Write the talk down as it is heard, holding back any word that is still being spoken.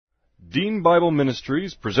Dean Bible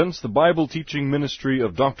Ministries presents the Bible teaching ministry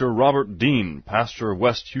of Dr. Robert Dean, pastor of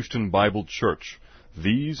West Houston Bible Church.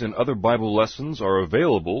 These and other Bible lessons are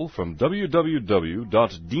available from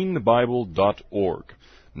www.deanbible.org.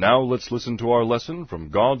 Now let's listen to our lesson from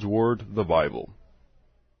God's Word, the Bible.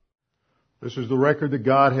 This is the record that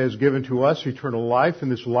God has given to us, eternal life,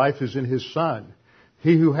 and this life is in His Son.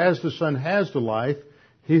 He who has the Son has the life.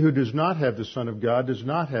 He who does not have the Son of God does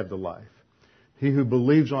not have the life. He who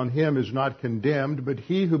believes on Him is not condemned, but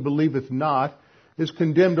he who believeth not is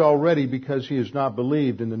condemned already, because he has not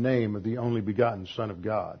believed in the name of the only begotten Son of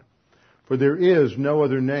God. For there is no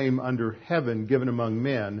other name under heaven given among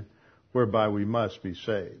men whereby we must be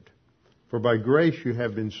saved. For by grace you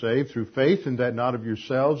have been saved through faith, and that not of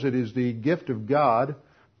yourselves. It is the gift of God,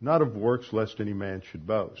 not of works, lest any man should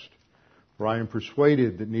boast. For I am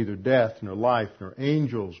persuaded that neither death, nor life, nor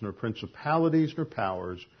angels, nor principalities, nor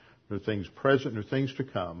powers, nor things present, nor things to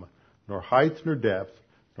come, nor height, nor depth,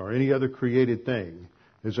 nor any other created thing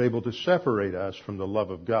is able to separate us from the love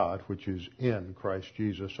of God, which is in Christ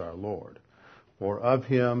Jesus our Lord. For of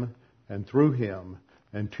Him, and through Him,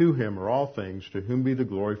 and to Him are all things, to whom be the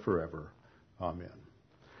glory forever. Amen.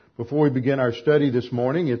 Before we begin our study this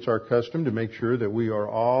morning, it's our custom to make sure that we are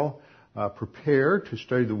all prepared to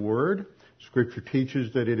study the Word. Scripture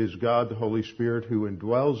teaches that it is God, the Holy Spirit, who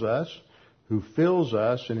indwells us, who fills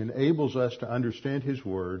us and enables us to understand His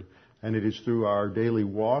Word, and it is through our daily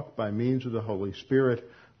walk by means of the Holy Spirit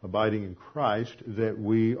abiding in Christ that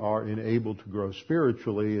we are enabled to grow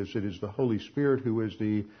spiritually, as it is the Holy Spirit who is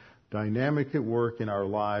the dynamic at work in our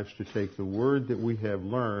lives to take the Word that we have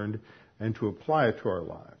learned and to apply it to our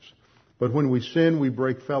lives. But when we sin, we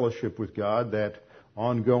break fellowship with God. That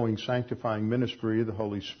ongoing sanctifying ministry of the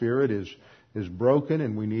Holy Spirit is broken,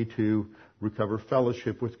 and we need to recover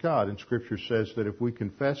fellowship with God. And Scripture says that if we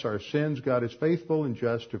confess our sins, God is faithful and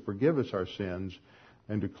just to forgive us our sins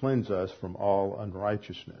and to cleanse us from all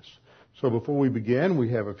unrighteousness. So before we begin, we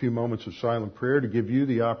have a few moments of silent prayer to give you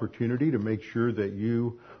the opportunity to make sure that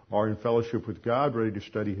you are in fellowship with God, ready to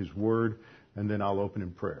study His Word, and then I'll open in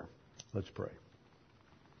prayer. Let's pray.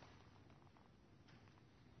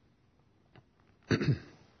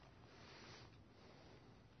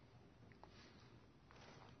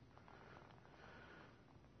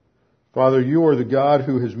 Father, you are the God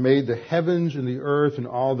who has made the heavens and the earth and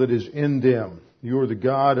all that is in them. You are the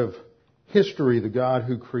God of history, the God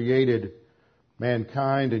who created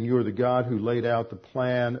mankind, and you are the God who laid out the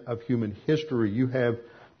plan of human history. You have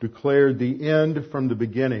declared the end from the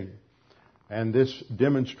beginning, and this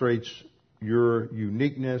demonstrates your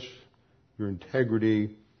uniqueness, your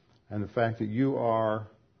integrity, and the fact that your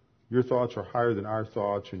thoughts are higher than our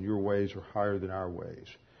thoughts, and your ways are higher than our ways.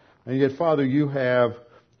 And yet, Father, you have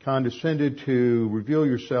condescended to reveal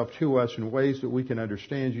yourself to us in ways that we can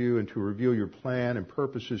understand you, and to reveal your plan and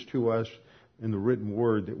purposes to us in the written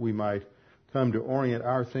word, that we might come to orient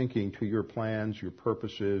our thinking to your plans, your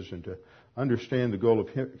purposes, and to understand the goal of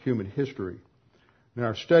human history. In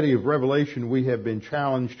our study of Revelation, we have been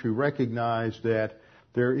challenged to recognize that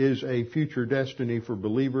there is a future destiny for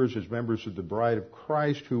believers as members of the bride of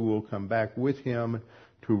Christ, who will come back with Him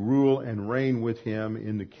to rule and reign with Him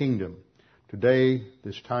in the kingdom. Today,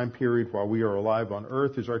 this time period while we are alive on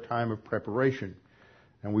earth, is our time of preparation,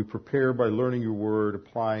 and we prepare by learning your word,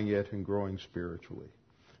 applying it, and growing spiritually.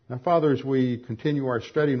 Now, Father, as we continue our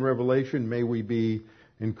study in Revelation, may we be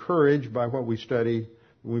encouraged by what we study.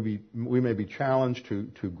 We may be challenged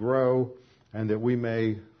to grow, and that we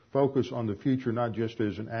may focus on the future not just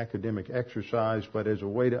as an academic exercise, but as a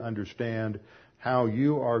way to understand how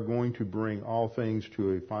you are going to bring all things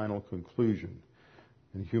to a final conclusion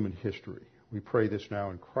in human history. We pray this now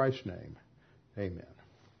in Christ's name. Amen.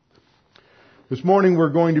 This morning we're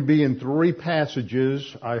going to be in 3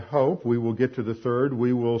 passages, I hope. We will get to the third.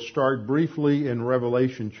 We will start briefly in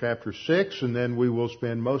Revelation chapter 6, and then we will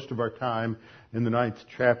spend most of our time in the 9th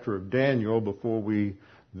chapter of Daniel before we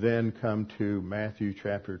then come to Matthew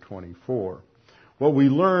chapter 24. What we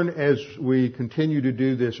learn as we continue to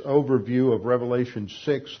do this overview of Revelation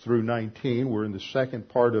 6 through 19, we're in the second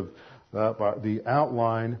part of the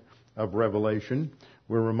outline of Revelation.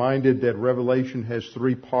 We're reminded that Revelation has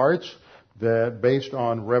 3 parts, that based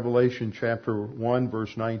on Revelation chapter 1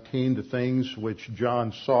 verse 19, the things which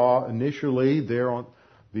John saw initially there on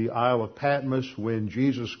the Isle of Patmos when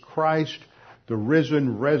Jesus Christ, the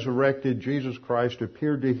risen, resurrected Jesus Christ,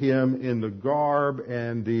 appeared to him in the garb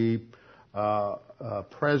and the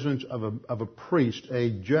presence of a priest,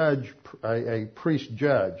 a judge, a priest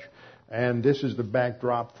judge. And this is the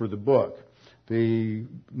backdrop for the book. The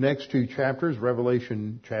next two chapters,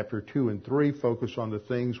 Revelation chapter 2 and 3, focus on the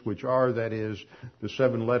things which are, that is, the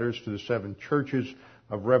 7 letters to the 7 churches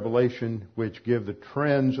of Revelation, which give the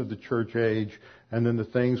trends of the church age, and then the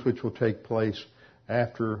things which will take place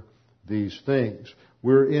after these things.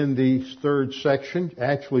 We're in the third section.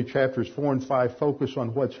 Actually, chapters 4 and 5 focus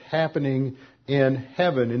on what's happening in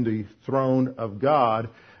heaven, in the throne of God.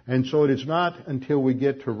 And so it is not until we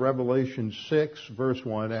get to Revelation 6, verse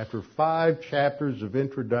 1, after 5 chapters of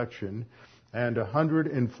introduction and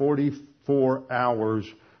 144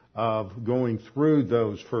 hours of going through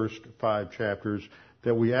those first 5 chapters,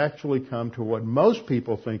 that we actually come to what most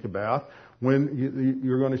people think about when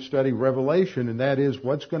you're going to study Revelation, and that is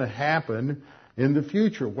what's going to happen in the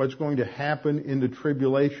future, what's going to happen in the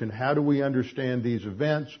tribulation. How do we understand these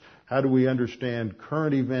events? How do we understand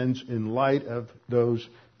current events in light of those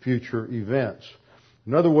future events?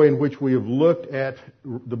 Another way in which we have looked at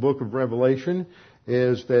the book of Revelation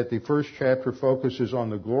is that the first chapter focuses on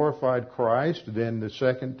the glorified Christ, then the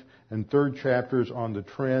second and third chapters on the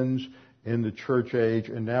trends in the church age,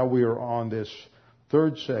 and now we are on this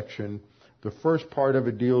third section. The first part of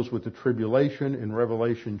it deals with the tribulation in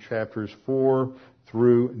Revelation chapters 4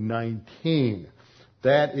 through 19.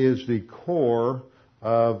 That is the core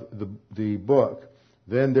of the book.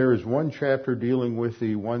 Then there is one chapter dealing with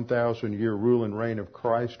the 1,000-year rule and reign of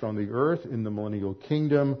Christ on the earth in the millennial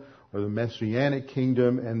kingdom, or the messianic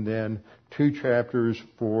kingdom, and then 2 chapters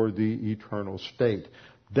for the eternal state.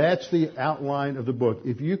 That's the outline of the book.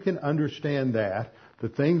 If you can understand that, the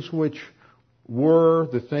things which were,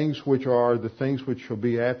 the things which are, the things which shall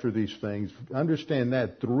be after these things, understand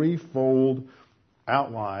that threefold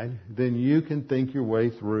outline, then you can think your way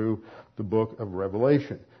through the book of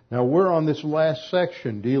Revelation. Now we're on this last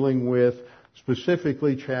section dealing with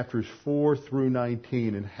specifically chapters 4 through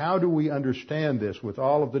 19. And how do we understand this with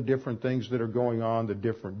all of the different things that are going on, the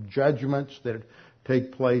different judgments that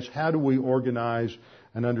take place? How do we organize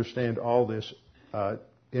and understand all this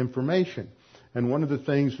information? And one of the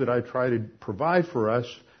things that I try to provide for us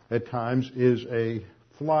at times is a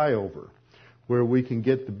flyover where we can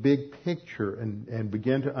get the big picture and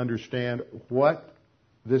begin to understand what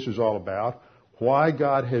this is all about, why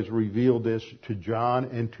God has revealed this to John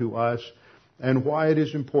and to us, and why it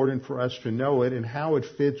is important for us to know it, and how it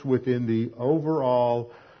fits within the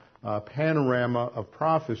overall panorama of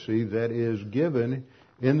prophecy that is given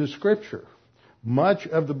in the Scripture. Much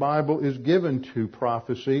of the Bible is given to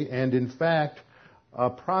prophecy, and in fact,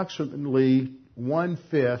 approximately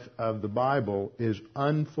 1/5 of the Bible is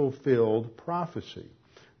unfulfilled prophecy.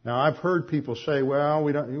 Now, I've heard people say, well,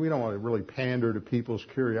 we don't want to really pander to people's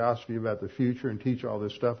curiosity about the future and teach all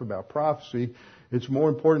this stuff about prophecy. It's more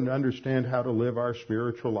important to understand how to live our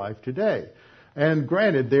spiritual life today. And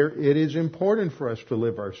granted, it is important for us to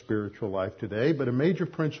live our spiritual life today, but a major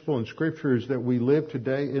principle in Scripture is that we live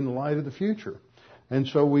today in light of the future. And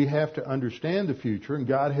so we have to understand the future, and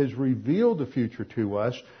God has revealed the future to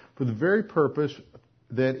us for the very purpose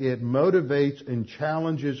that it motivates and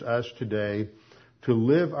challenges us today to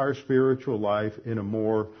live our spiritual life in a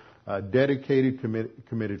more dedicated,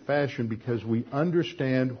 committed fashion, because we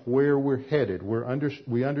understand where we're headed.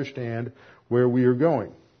 We understand where we are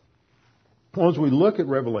going. Well, as we look at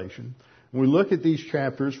Revelation, we look at these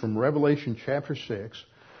chapters from Revelation chapter 6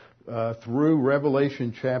 through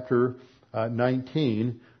Revelation chapter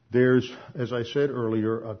 19, there's, as I said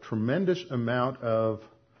earlier, a tremendous amount of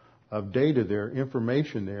data there,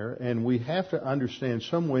 information there, and we have to understand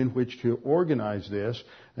some way in which to organize this,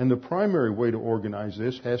 and the primary way to organize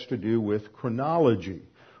this has to do with chronology.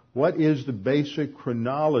 What is the basic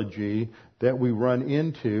chronology that we run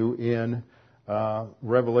into in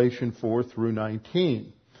Revelation 4 through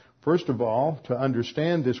 19? First of all, to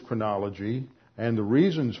understand this chronology and the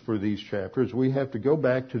reasons for these chapters, we have to go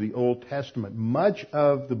back to the Old Testament. Much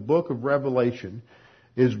of the book of Revelation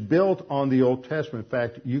is built on the Old Testament. In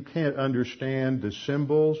fact, you can't understand the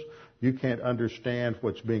symbols, you can't understand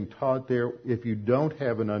what's being taught there if you don't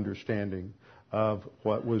have an understanding of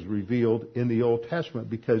what was revealed in the Old Testament.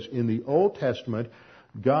 Because in the Old Testament,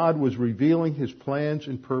 God was revealing His plans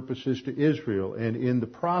and purposes to Israel. And in the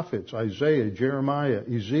prophets, Isaiah, Jeremiah,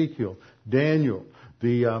 Ezekiel, Daniel,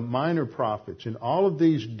 the minor prophets, in all of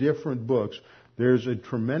these different books, there's a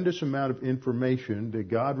tremendous amount of information that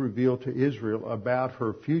God revealed to Israel about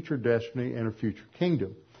her future destiny and her future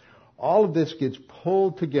kingdom. All of this gets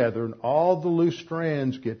pulled together, and all the loose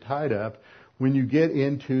strands get tied up when you get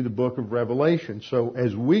into the book of Revelation. So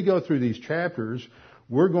as we go through these chapters,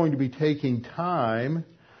 we're going to be taking time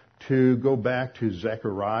to go back to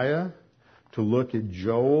Zechariah, to look at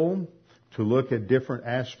Joel, to look at different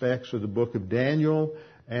aspects of the book of Daniel,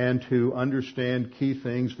 and to understand key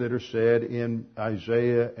things that are said in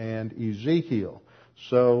Isaiah and Ezekiel.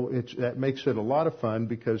 So that makes it a lot of fun,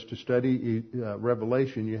 because to study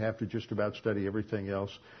Revelation, you have to just about study everything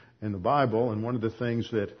else in the Bible. And one of the things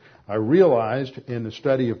that I realized in the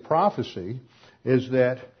study of prophecy is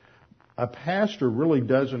that a pastor really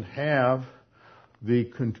doesn't have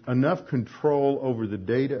enough control over the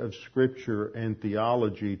data of Scripture and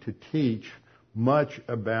theology to teach much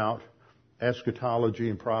about eschatology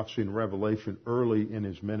and prophecy and revelation early in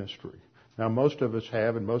his ministry. Now, most of us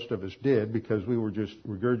have, and most of us did, because we were just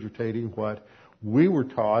regurgitating what we were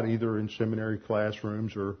taught either in seminary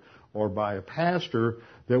classrooms or by a pastor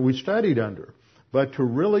that we studied under. But to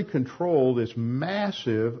really control this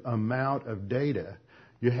massive amount of data,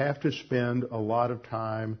 you have to spend a lot of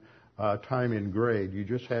time in grade. You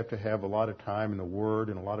just have to have a lot of time in the Word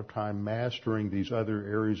and a lot of time mastering these other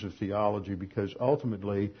areas of theology, because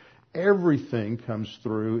ultimately everything comes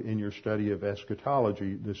through in your study of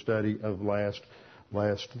eschatology, the study of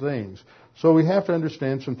last things. So we have to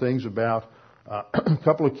understand some things about a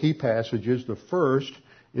couple of key passages. The first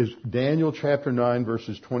is Daniel chapter 9,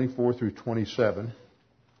 verses 24 through 27.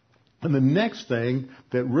 And the next thing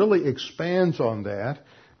that really expands on that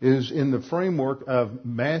is in the framework of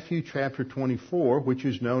Matthew chapter 24, which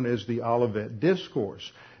is known as the Olivet Discourse.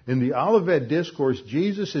 In the Olivet Discourse,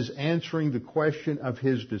 Jesus is answering the question of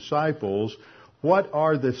his disciples, what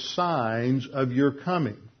are the signs of your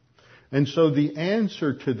coming? And so the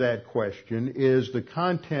answer to that question is the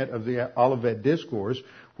content of the Olivet Discourse,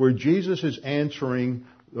 where Jesus is answering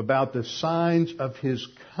about the signs of his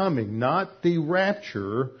coming, not the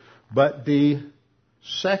rapture, but the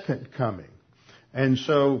second coming. And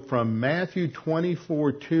so from Matthew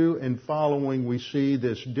 24:2 and following, we see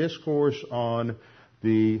this discourse on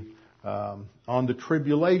the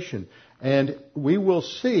tribulation. And we will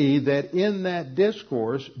see that in that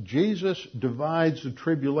discourse, Jesus divides the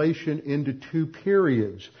tribulation into two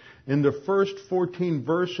periods. In the first 14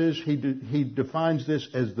 verses, he defines this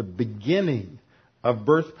as the beginning of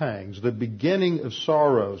birth pangs, the beginning of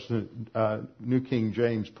sorrows, New King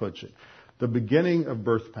James puts it, the beginning of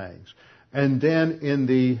birth pangs. And then in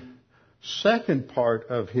the second part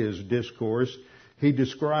of his discourse, he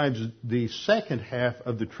describes the second half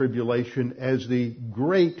of the tribulation as the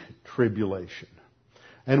Great Tribulation.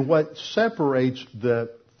 And what separates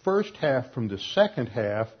the first half from the second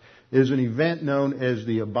half is an event known as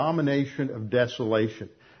the Abomination of Desolation.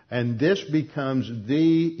 And this becomes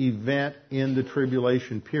the event in the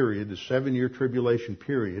tribulation period, the 7-year tribulation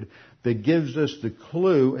period, that gives us the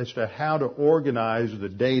clue as to how to organize the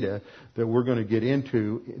data that we're going to get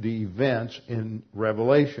into the events in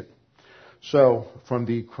Revelation. So, from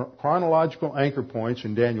the chronological anchor points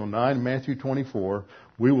in Daniel 9 and Matthew 24,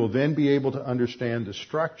 we will then be able to understand the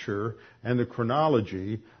structure and the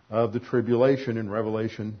chronology of the tribulation in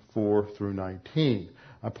Revelation 4 through 19.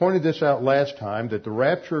 I pointed this out last time, that the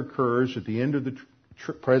rapture occurs at the end of the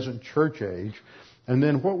present church age, and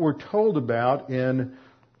then what we're told about in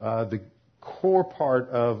the core part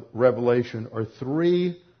of Revelation are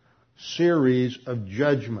 3 series of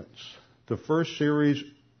judgments. The first series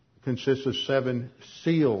consists of 7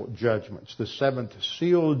 seal judgments. The 7th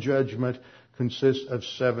seal judgment consists of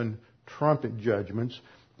 7 trumpet judgments,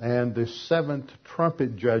 and the 7th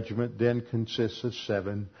trumpet judgment then consists of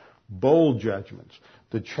 7 bowl judgments.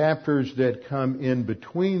 The chapters that come in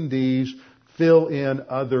between these fill in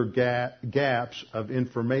other gaps of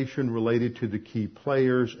information related to the key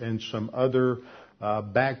players and some other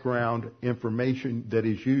background information that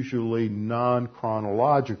is usually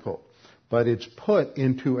non-chronological, but it's put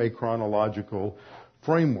into a chronological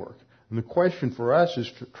framework. And the question for us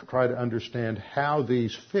is to try to understand how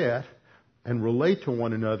these fit and relate to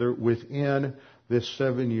one another within this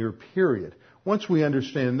 7-year period. Once we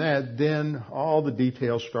understand that, then all the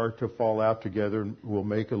details start to fall out together and will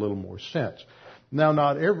make a little more sense. Now,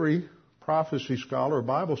 not every prophecy scholar or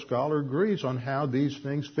Bible scholar agrees on how these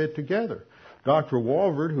things fit together. Dr.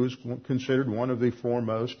 Walvoord, who is considered one of the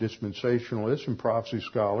foremost dispensationalists and prophecy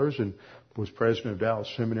scholars and was president of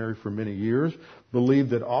Dallas Seminary for many years,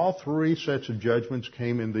 believed that all 3 sets of judgments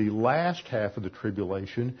came in the last half of the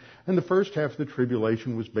tribulation, and the first half of the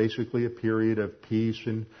tribulation was basically a period of peace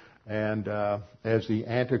and as the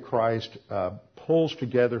Antichrist pulls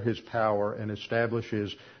together his power and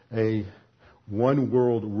establishes a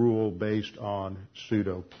one-world rule based on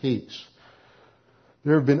pseudo-peace.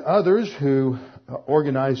 There have been others who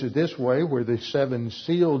organize it this way, where the 7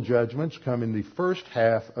 seal judgments come in the first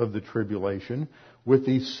half of the tribulation, with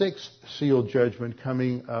the 6th seal judgment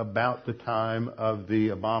coming about the time of the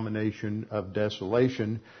Abomination of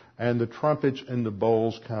Desolation, and the trumpets and the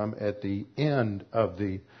bowls come at the end of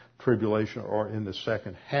the tribulation, or in the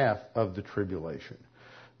second half of the tribulation.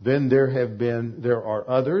 Then there are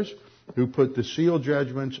others who put the seal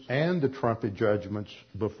judgments and the trumpet judgments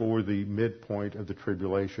before the midpoint of the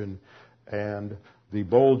tribulation, and the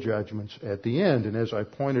bowl judgments at the end. And as I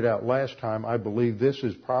pointed out last time, I believe this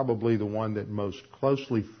is probably the one that most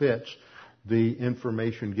closely fits the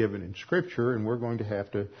information given in Scripture, and we're going to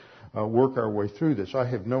have to work our way through this. I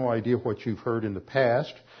have no idea what you've heard in the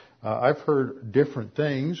past. I've heard different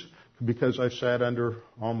things because I've sat under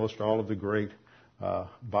almost all of the great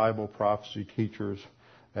Bible prophecy teachers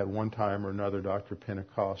at one time or another, Dr.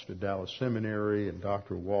 Pentecost at Dallas Seminary and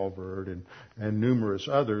Dr. Walvoord and numerous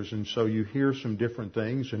others. And so you hear some different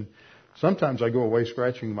things, and sometimes I go away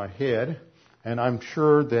scratching my head, and I'm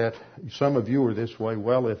sure that some of you are this way.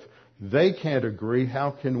 Well, if they can't agree,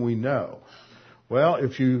 how can we know? Well,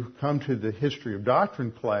 if you come to the History of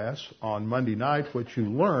Doctrine class on Monday night, what you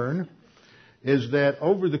learn is that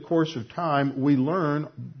over the course of time, we learn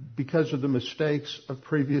because of the mistakes of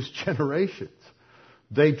previous generations.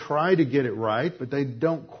 They try to get it right, but they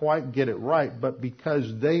don't quite get it right. But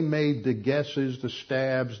because they made the guesses, the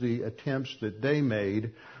stabs, the attempts that they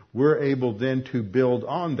made, we're able then to build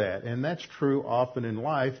on that. And that's true often in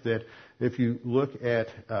life, that if you look at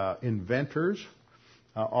inventors,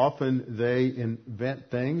 often they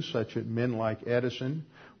invent things such that men like Edison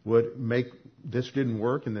would make this didn't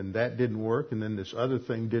work, and then that didn't work, and then this other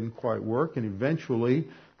thing didn't quite work, and eventually,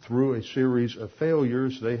 through a series of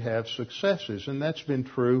failures, they have successes. And that's been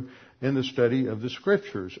true in the study of the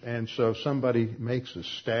Scriptures. And so somebody makes a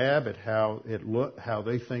stab at how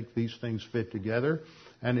they think these things fit together,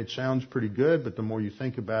 and it sounds pretty good, but the more you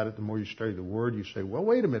think about it, the more you study the Word, you say, well,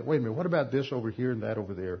 wait a minute, what about this over here and that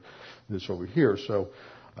over there, this over here? So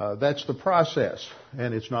that's the process,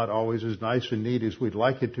 and it's not always as nice and neat as we'd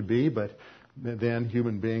like it to be, but then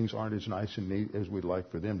human beings aren't as nice and neat as we'd like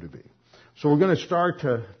for them to be. So we're going to start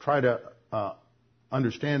to try to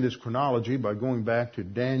understand this chronology by going back to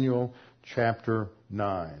Daniel chapter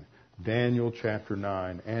 9. Daniel chapter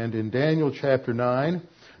 9. And in Daniel chapter 9,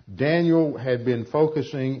 Daniel had been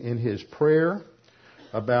focusing in his prayer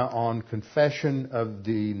on confession of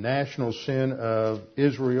the national sin of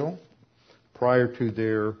Israel prior to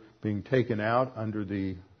their being taken out under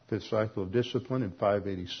the fifth cycle of discipline in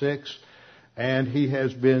 586. And he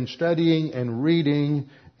has been studying and reading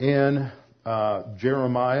in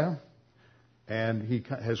Jeremiah, and he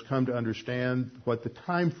has come to understand what the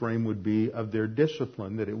time frame would be of their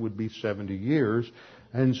discipline, that it would be 70 years.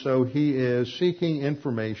 And so he is seeking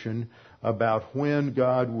information about when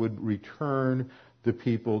God would return the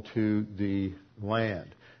people to the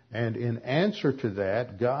land. And in answer to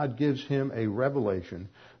that, God gives him a revelation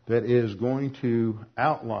that is going to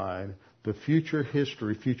outline the future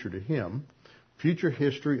history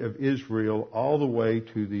of Israel all the way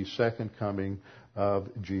to the second coming of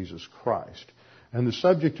Jesus Christ. And the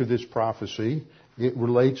subject of this prophecy, it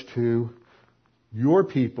relates to your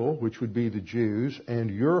people, which would be the Jews, and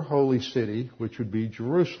your holy city, which would be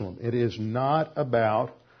Jerusalem. It is not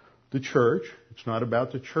about the church. It's not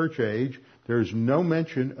about the church age. There is no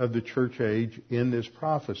mention of the church age in this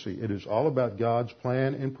prophecy. It is all about God's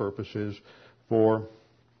plan and purposes for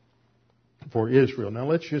Israel. Now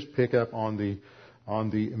let's just pick up on the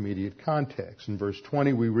immediate context. In verse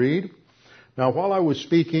 20 we read, "Now while I was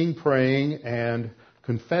speaking, praying, and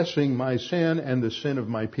confessing my sin and the sin of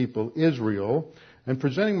my people Israel, and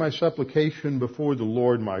presenting my supplication before the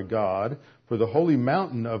Lord my God, for the holy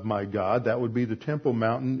mountain of my God," that would be the Temple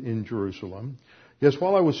Mountain in Jerusalem. "Yes,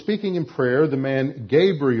 while I was speaking in prayer, the man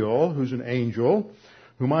Gabriel, who's an angel,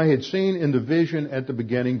 whom I had seen in the vision at the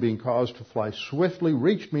beginning, being caused to fly swiftly,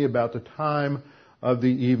 reached me about the time of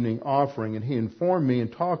the evening offering. And he informed me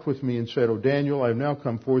and talked with me and said, 'O Daniel, I have now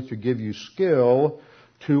come forth to give you skill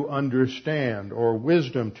to understand,'" or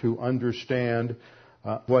wisdom to understand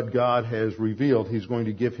what God has revealed. He's going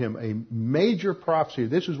to give him a major prophecy.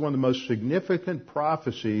 This is one of the most significant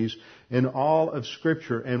prophecies in all of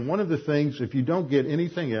Scripture. And one of the things, if you don't get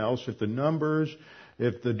anything else, if the numbers,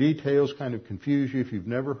 if the details kind of confuse you, if you've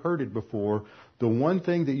never heard it before, the one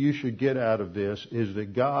thing that you should get out of this is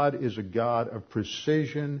that God is a God of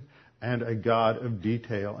precision and a God of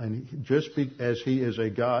detail. And just as He is a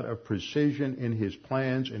God of precision in His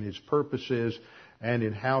plans and His purposes and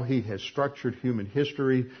in how He has structured human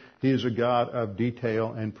history, He is a God of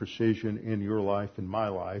detail and precision in your life and my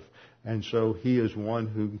life. And so He is one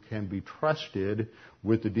who can be trusted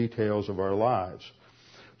with the details of our lives.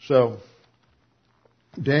 So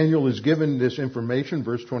Daniel is given this information.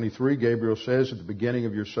 Verse 23, Gabriel says, "At the beginning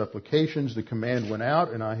of your supplications, the command went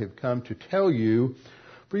out, and I have come to tell you,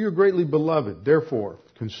 For you are greatly beloved. Therefore,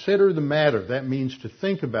 consider the matter. That means to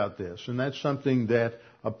think about this. And that's something that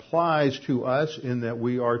applies to us in that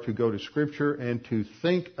we are to go to Scripture and to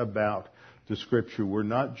think about the Scripture. We're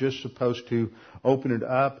not just supposed to open it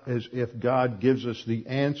up as if God gives us the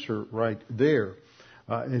answer right there.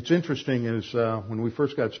 It's interesting is when we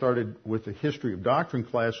first got started with the History of Doctrine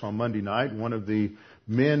class on Monday night, one of the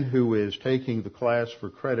men who is taking the class for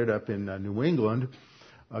credit up in New England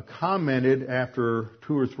commented after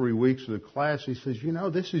 2 or 3 weeks of the class, he says,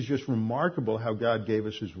 this is just remarkable how God gave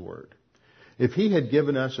us His Word. If He had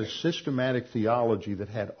given us a systematic theology that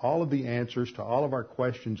had all of the answers to all of our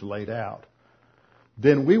questions laid out,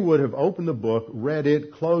 then we would have opened the book, read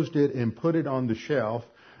it, closed it, and put it on the shelf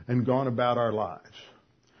and gone about our lives.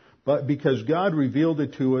 But because God revealed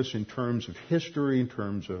it to us in terms of history, in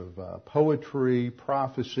terms of poetry,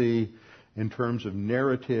 prophecy, in terms of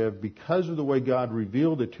narrative, because of the way God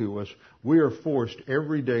revealed it to us, we are forced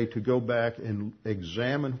every day to go back and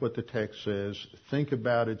examine what the text says, think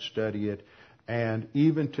about it, study it, and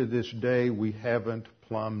even to this day we haven't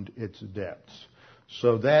plumbed its depths.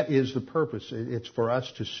 So that is the purpose. It's for us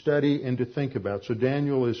to study and to think about. So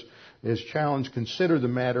Daniel is challenged, consider the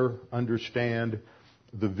matter, understand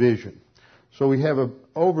the vision. So we have an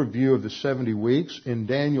overview of the 70 weeks. In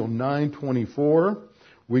Daniel 9:24,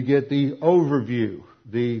 we get the overview,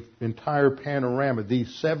 the entire panorama.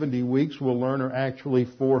 These 70 weeks, we'll learn, are actually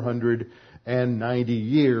 490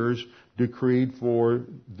 years decreed for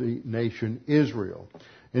the nation Israel.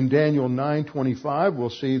 In Daniel 9:25, we'll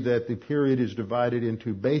see that the period is divided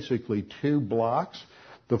into basically 2 blocks.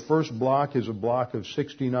 The first block is a block of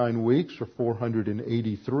 69 weeks, or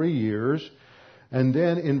 483 years. And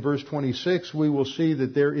then in verse 26, we will see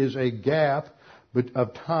that there is a gap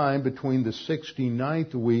of time between the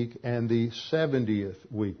 69th week and the 70th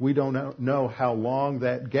week. We don't know how long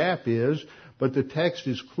that gap is, but the text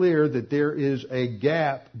is clear that there is a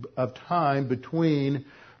gap of time between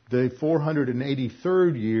the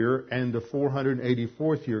 483rd year and the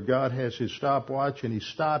 484th year. God has His stopwatch, and He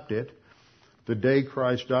stopped it the day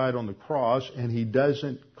Christ died on the cross, and He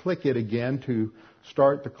doesn't click it again to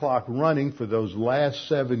start the clock running for those last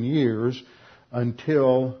 7 years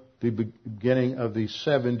until the beginning of the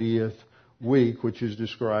 70th week, which is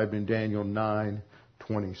described in Daniel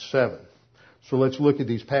 9:27. So let's look at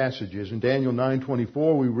these passages. In Daniel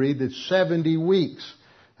 9:24, we read that 70 weeks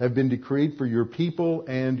have been decreed for your people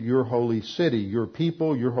and your holy city. Your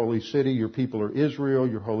people, your holy city, your people are Israel,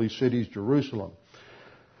 your holy city is Jerusalem.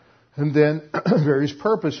 And then various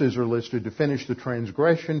purposes are listed: to finish the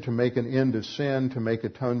transgression, to make an end of sin, to make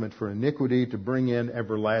atonement for iniquity, to bring in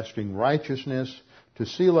everlasting righteousness, to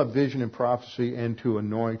seal up vision and prophecy, and to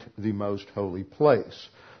anoint the most holy place.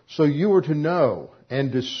 So you are to know and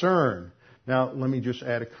discern. Now, let me just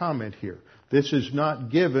add a comment here. This is not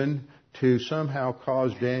given to somehow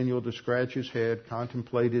cause Daniel to scratch his head,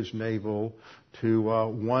 contemplate his navel, to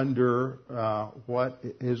wonder what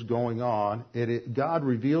is going on. God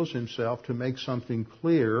reveals Himself to make something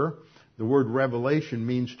clear. The word revelation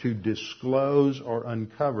means to disclose or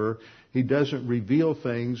uncover. He doesn't reveal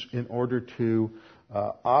things in order to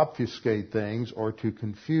obfuscate things or to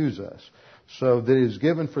confuse us. So that is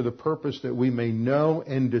given for the purpose that we may know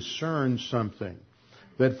and discern something.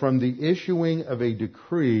 That from the issuing of a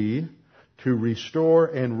decree to restore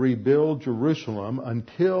and rebuild Jerusalem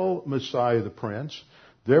until Messiah the Prince,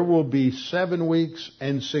 there will be 7 weeks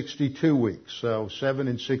and 62 weeks. So 7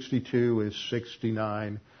 and 62 is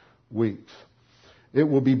 69 weeks. It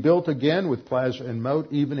will be built again with plaza and moat,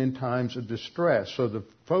 even in times of distress. So the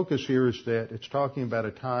focus here is that it's talking about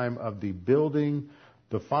a time of the building,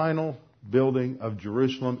 the final building of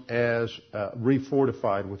Jerusalem as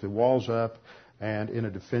refortified with the walls up and in a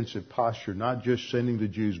defensive posture, not just sending the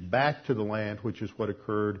Jews back to the land, which is what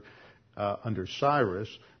occurred under Cyrus,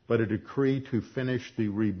 but a decree to finish the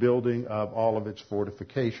rebuilding of all of its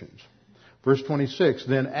fortifications. Verse 26,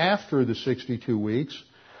 then after the 62 weeks,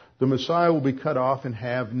 the Messiah will be cut off and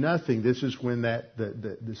have nothing. This is when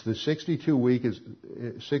the 62 week is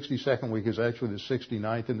 62nd week is actually the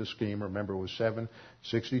 69th in the scheme. Remember, it was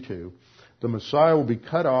 762. The Messiah will be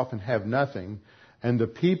cut off and have nothing. And the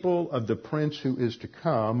people of the prince who is to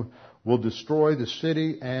come will destroy the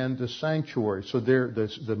city and the sanctuary. So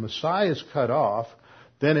the Messiah is cut off.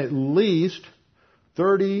 Then at least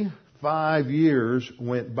 35 years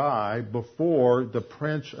went by before the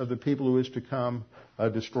prince of the people who is to come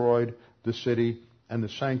destroyed the city and the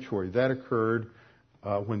sanctuary. That occurred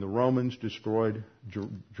when the Romans destroyed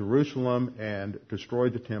Jerusalem and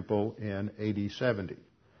destroyed the temple in AD 70.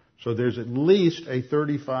 So there's at least a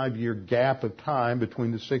 35-year gap of time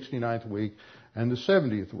between the 69th week and the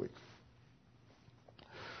 70th week.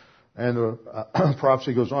 And the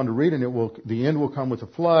prophecy goes on to read, and the end will come with a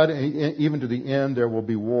flood, and even to the end there will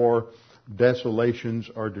be war. Desolations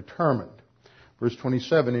are determined. Verse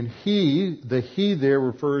 27, and the he there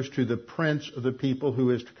refers to the prince of the people who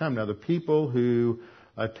is to come. Now the people who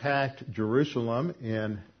attacked Jerusalem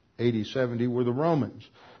in AD 70 were the Romans.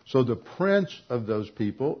 So the prince of those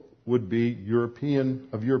people would be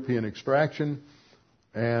of European extraction,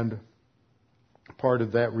 and part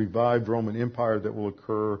of that revived Roman Empire that will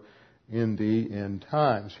occur in the end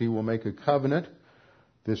times. He will make a covenant.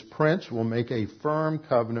 This prince will make a firm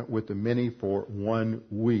covenant with the many for 1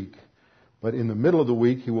 week. But in the middle of the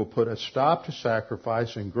week, he will put a stop to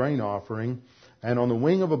sacrifice and grain offering. And on the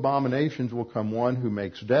wing of abominations will come one who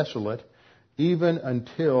makes desolate, even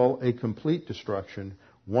until a complete destruction.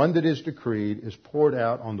 One that is decreed is poured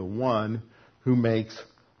out on the one who makes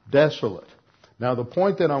desolate. Now, the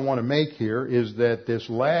point that I want to make here is that this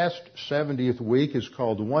last 70th week is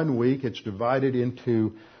called 1 week. It's divided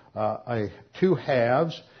into 2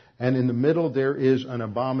 halves, and in the middle there is an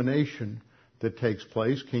abomination that takes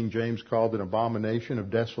place. King James called it abomination of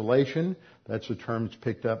desolation. That's the term that's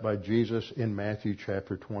picked up by Jesus in Matthew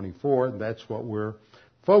chapter 24. That's what we're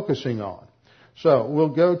focusing on. So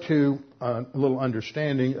we'll go to a little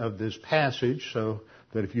understanding of this passage so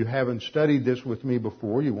that if you haven't studied this with me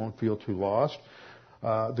before, you won't feel too lost.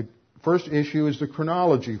 The first issue is the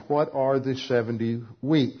chronology. What are the 70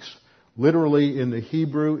 weeks? Literally in the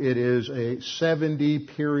Hebrew, it is 70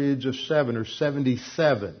 periods of 7 or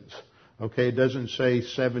 77s. Okay, it doesn't say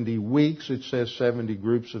 70 weeks, it says 70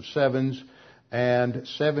 groups of 7s, and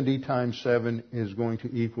 70 times 7 is going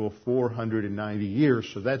to equal 490 years.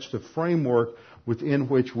 So that's the framework within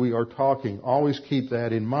which we are talking. Always keep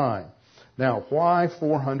that in mind. Now, why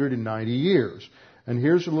 490 years? And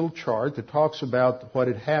here's a little chart that talks about what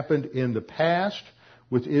had happened in the past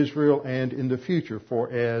with Israel and in the future.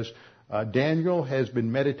 For as Daniel has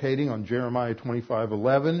been meditating on Jeremiah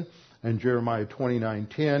 25:11 and Jeremiah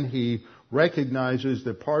 29:10, he recognizes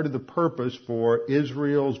that part of the purpose for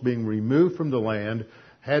Israel's being removed from the land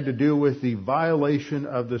had to do with the violation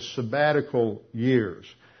of the sabbatical years.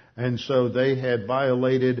 And so they had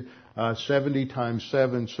violated 70 times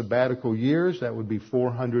 7 sabbatical years. That would be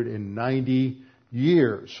 490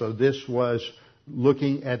 years. So this was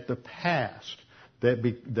looking at the past. That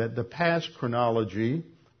the past chronology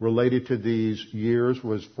related to these years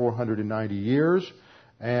was 490 years.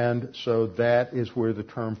 And so that is where the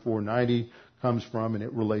term 490 comes from, and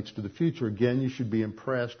it relates to the future. Again, you should be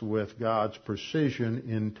impressed with God's precision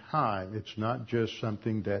in time. It's not just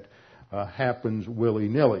something that happens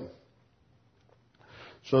willy-nilly.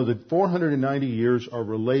 So the 490 years are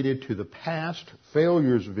related to the past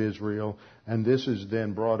failures of Israel, and this is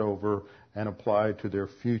then brought over and applied to their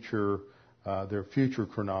future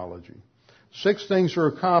chronology. 6 things are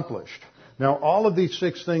accomplished. Now, all of these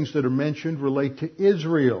 6 things that are mentioned relate to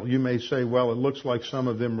Israel. You may say, well, it looks like some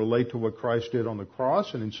of them relate to what Christ did on the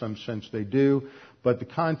cross, and in some sense they do, but the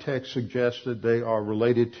context suggests that they are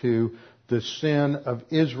related to the sin of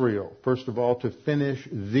Israel. First of all, to finish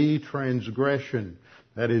the transgression.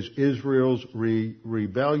 That is Israel's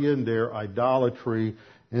rebellion, their idolatry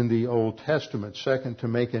in the Old Testament. Second, to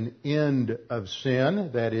make an end of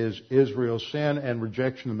sin. That is Israel's sin and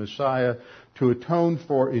rejection of the Messiah. To atone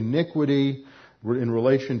for iniquity in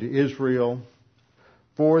relation to Israel.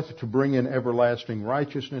 Fourth, to bring in everlasting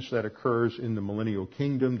righteousness that occurs in the millennial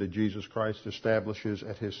kingdom that Jesus Christ establishes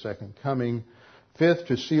at His second coming. Fifth,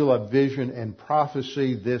 to seal up vision and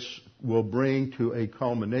prophecy. This will bring to a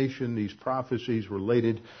culmination these prophecies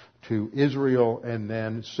related to Israel. And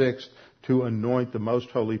then sixth, to anoint the most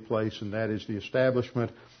holy place, and that is the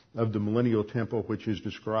establishment of the millennial temple, which is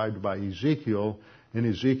described by Ezekiel in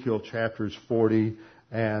Ezekiel chapters 40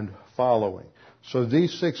 and following. So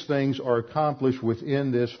these 6 things are accomplished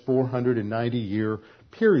within this 490-year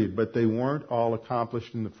period, but they weren't all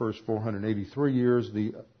accomplished in the first 483 years.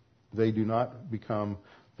 They do not become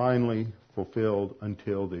finally fulfilled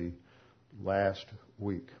until the last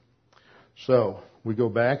week. So we go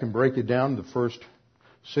back and break it down the first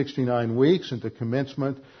 69 weeks at the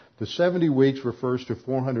commencement. The 70 weeks refers to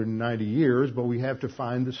 490 years, but we have to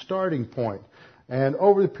find the starting point. And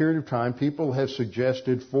over the period of time, people have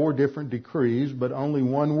suggested 4 different decrees, but only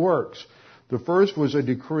one works. The first was a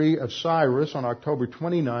decree of Cyrus on October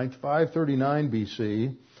 29th, 539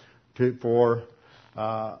 BC, for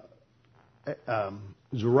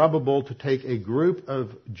Zerubbabel to take a group of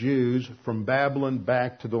Jews from Babylon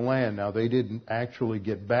back to the land. Now, they didn't actually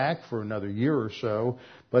get back for another year or so,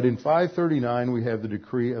 but in 539 we have the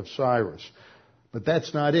decree of Cyrus. But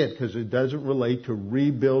that's not it, because it doesn't relate to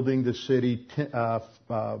rebuilding the city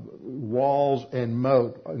walls and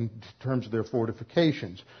moat in terms of their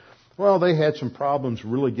fortifications. Well, they had some problems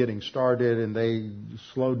really getting started, and they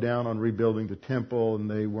slowed down on rebuilding the temple, and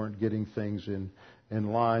they weren't getting things in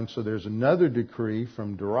line. So there's another decree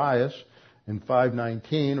from Darius in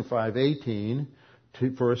 519 or 518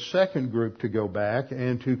 for a second group to go back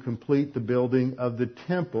and to complete the building of the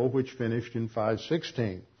temple, which finished in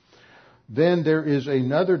 516. Then there is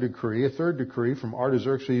another decree, a third decree from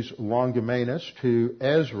Artaxerxes Longimanus to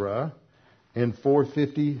Ezra in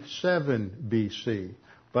 457 BC.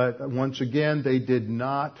 But once again, they did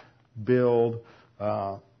not build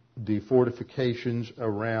the fortifications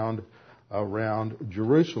around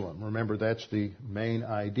Jerusalem. Remember, that's the main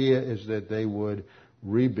idea, is that they would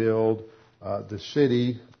rebuild the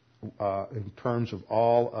city in terms of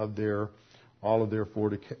all of their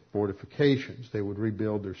fortifications. They would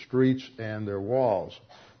rebuild their streets and their walls.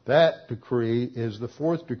 That decree is the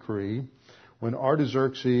fourth decree, when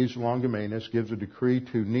Artaxerxes Longimanus gives a decree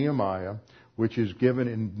to Nehemiah, which is given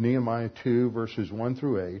in Nehemiah 2, verses 1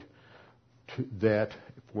 through 8, that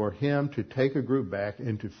for him to take a group back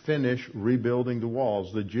and to finish rebuilding the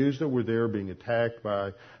walls. The Jews that were there being attacked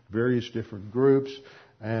by various different groups,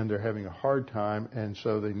 and they're having a hard time, and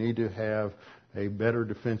so they need to have a better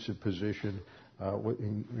defensive position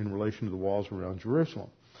in relation to the walls around Jerusalem.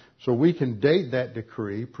 So we can date that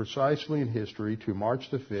decree precisely in history to March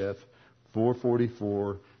the 5th,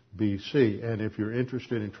 444 BC. And if you're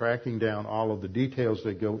interested in tracking down all of the details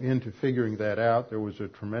that go into figuring that out, there was a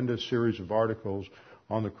tremendous series of articles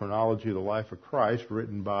on the chronology of the life of Christ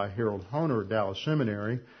written by Harold Hoehner at Dallas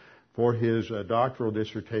Seminary for his doctoral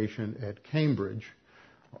dissertation at Cambridge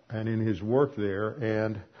and in his work there.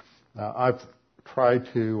 And I've tried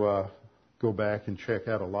to go back and check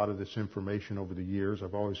out a lot of this information over the years.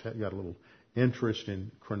 I've always got a little interest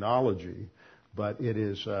in chronology, but it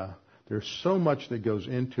is there's so much that goes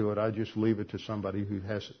into it. I just leave it to somebody who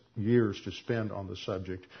has years to spend on the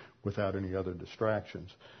subject without any other distractions.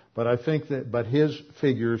 But I think but his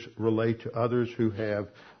figures relate to others who have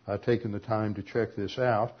taken the time to check this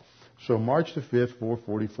out. So March the 5th,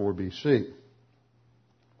 444 BC.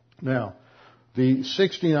 Now, the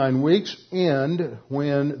 69 weeks end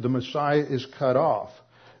when the Messiah is cut off.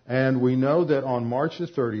 And we know that on March the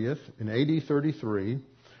 30th, in AD 33,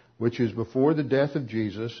 which is before the death of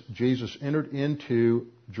Jesus, Jesus entered into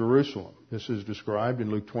Jerusalem. This is described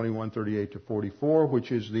in Luke 21:38 to 44,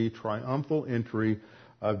 which is the triumphal entry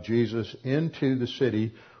of Jesus into the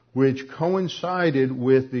city, which coincided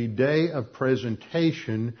with the day of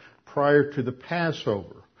presentation prior to the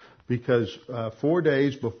Passover. Because 4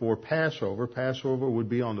 days before Passover would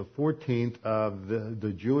be on the 14th of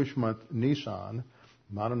the Jewish month Nisan,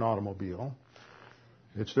 not an automobile.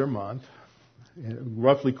 It's their month. It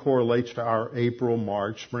roughly correlates to our April,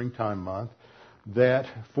 March, springtime month. That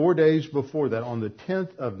 4 days before that, on the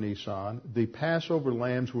 10th of Nisan, the Passover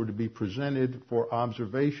lambs were to be presented for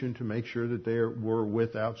observation to make sure that they were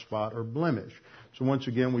without spot or blemish. So once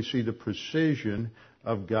again, we see the precision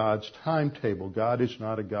of God's timetable. God is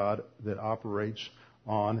not a God that operates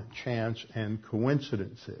on chance and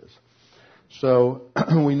coincidences. So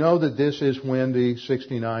we know that this is when the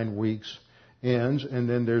 69 weeks ends, and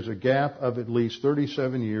then there's a gap of at least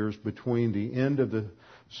 37 years between the end of the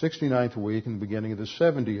 69th week and the beginning of the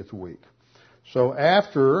 70th week. So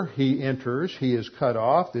after he enters, he is cut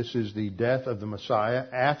off. This is the death of the Messiah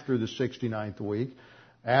after the 69th week.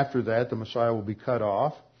 After that, the Messiah will be cut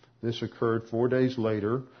off. This occurred 4 days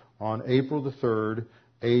later on April the 3rd,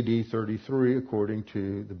 AD 33, according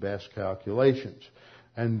to the best calculations.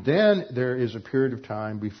 And then there is a period of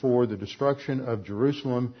time before the destruction of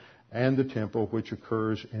Jerusalem and the temple, which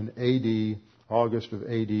occurs in AD, August of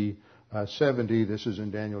AD 70. This is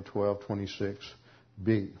in Daniel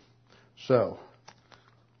 12:26b. So,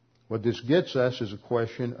 what this gets us is a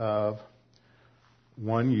question of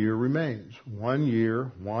 1 year remains. 1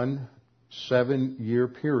 year, 1 7-year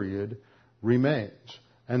period remains.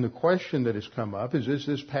 And the question that has come up is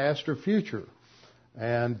this past or future?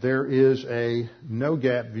 And there is a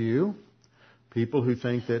no-gap view. People who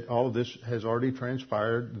think that all of this has already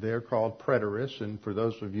transpired, they're called preterists. And for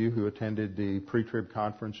those of you who attended the pre-trib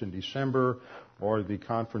conference in December or the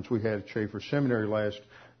conference we had at Schaeffer Seminary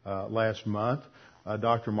last month,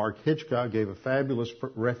 Dr. Mark Hitchcock gave a fabulous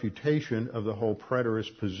refutation of the whole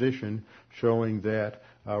preterist position, showing that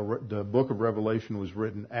the book of Revelation was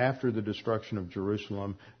written after the destruction of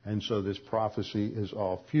Jerusalem, and so this prophecy is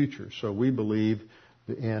all future. So we believe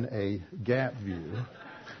in a gap view,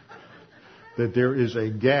 that there is a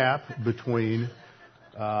gap between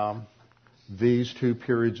these two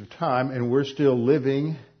periods of time, and we're still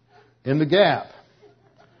living in the gap.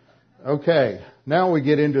 Okay, now we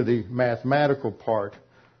get into the mathematical part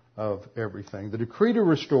of everything. The decree to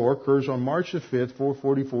restore occurs on March the 5th,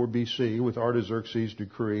 444 BC, with Artaxerxes'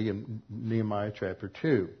 decree in Nehemiah chapter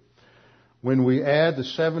 2. When we add the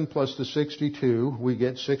 7 plus the 62, we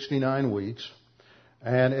get 69 weeks.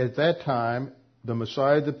 And at that time, the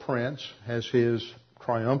Messiah the Prince has his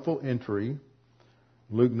triumphal entry,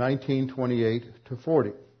 Luke 19:28 to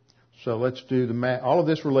 40. So let's do the math. All of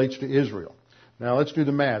this relates to Israel. Now let's do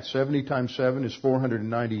the math. 70 times 7 is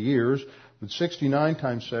 490 years, but 69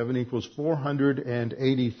 times 7 equals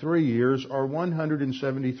 483 years, or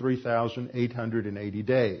 173,880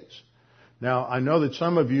 days. Now, I know that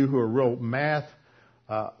some of you who are real math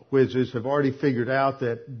whizzes have already figured out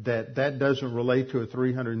that doesn't relate to a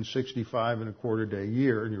 365 and a quarter day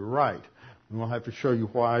year, and you're right. And we'll have to show you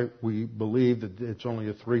why we believe that it's only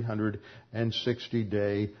a 360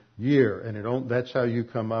 day year, and that's how you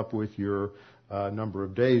come up with your number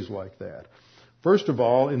of days like that. First of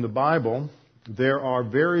all, in the Bible, there are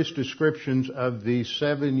various descriptions of the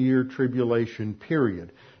 7-year tribulation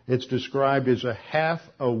period. It's described as a half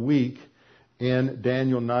a week in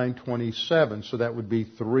Daniel 9:27, so that would be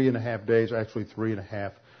 3.5 days, actually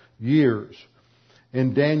 3.5 years.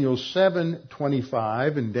 In Daniel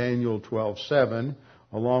 7:25 and Daniel 12:7,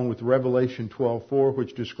 along with Revelation 12:4,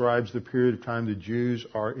 which describes the period of time the Jews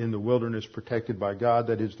are in the wilderness protected by God,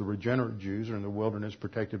 that is, the regenerate Jews are in the wilderness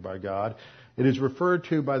protected by God, it is referred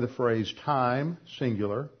to by the phrase time,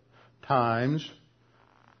 singular, times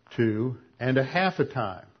 2, and a half a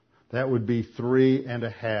time. That would be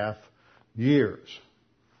 3.5 years.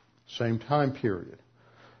 Same time period.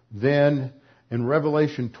 Then in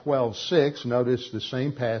Revelation 12:6, notice the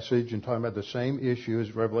same passage and talking about the same issue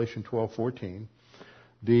as Revelation 12:14.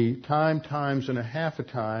 The time times and a half a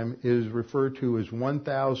time is referred to as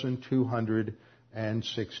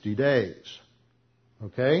 1,260 days.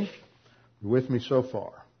 Okay? You with me so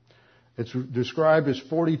far? It's described as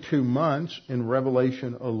 42 months in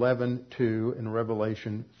Revelation 11:2 and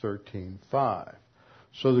Revelation 13:5.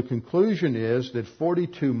 So the conclusion is that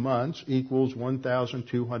 42 months equals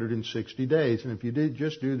 1,260 days. And if you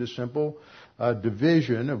just do the simple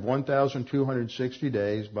division of 1,260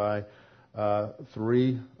 days by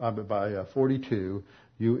 42,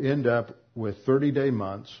 you end up with 30-day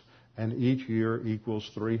months, and each year equals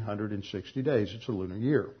 360 days. It's a lunar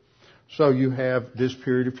year. So you have this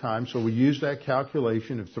period of time. So we use that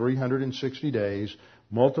calculation of 360 days,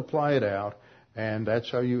 multiply it out, and that's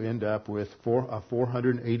how you end up with a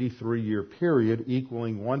 483-year period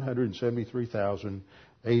equaling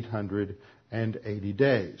 173,880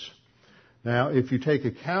 days. Now, if you take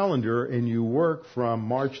a calendar and you work from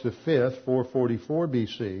March the 5th, 444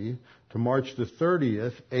 BC, to March the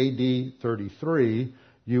 30th, AD 33,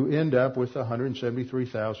 you end up with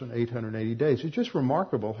 173,880 days. It's just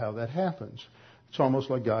remarkable how that happens. It's almost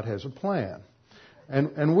like God has a plan.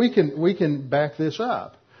 And we can back this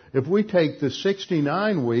up. If we take the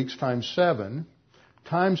 69 weeks times 7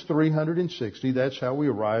 times 360, that's how we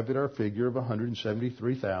arrive at our figure of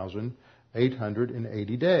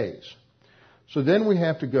 173,880 days. So then we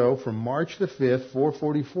have to go from March the 5th,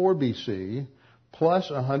 444 BC,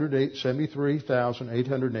 plus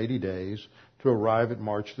 173,880 days to arrive at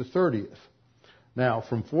March the 30th. Now,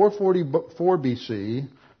 from 444 BC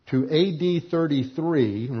to AD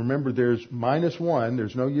 33, remember there's -1,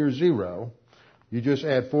 there's no year 0. You just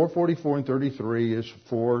add 444 and 33 is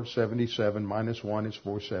 477, -1 is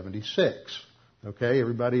 476. Okay,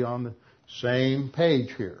 everybody on the same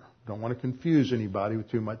page here. Don't want to confuse anybody with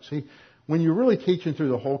too much. See, when you're really teaching through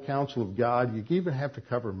the whole counsel of God, you even have to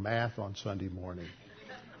cover math on Sunday morning.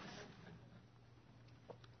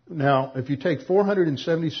 Now, if you take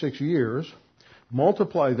 476 years,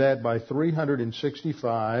 multiply that by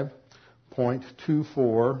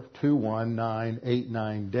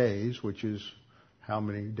 365.2421989 days, which is how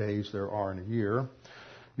many days there are in a year,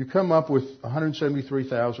 you come up with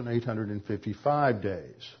 173,855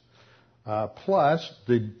 days. Plus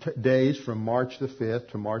the days from March the 5th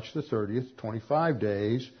to March the 30th, 25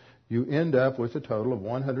 days, you end up with a total of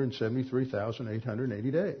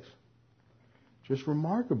 173,880 days. Just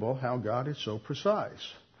remarkable how God is so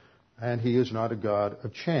precise. And He is not a God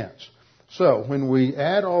of chance. So when we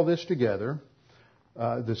add all this together,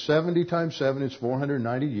 the 70 times 7 is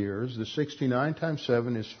 490 years. The 69 times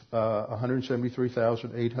 7 is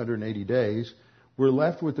 173,880 days. We're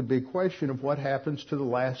left with the big question of what happens to the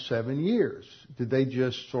last 7 years. Did they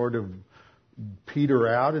just sort of peter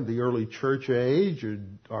out in the early church age?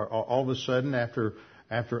 Or all of a sudden, after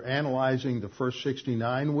analyzing the first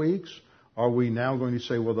 69 weeks, Are we now going to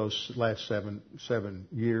say, well, those last seven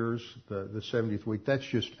years, the 70th week, that's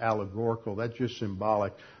just allegorical, that's just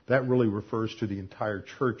symbolic. That really refers to the entire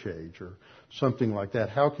church age or something like that.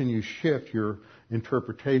 How can you shift your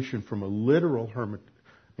interpretation from a literal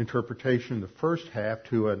interpretation in the first half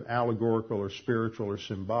to an allegorical or spiritual or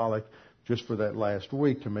symbolic just for that last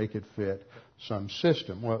week to make it fit some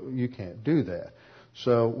system? Well, you can't do that.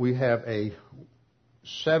 So we have a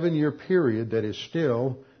 7-year period that is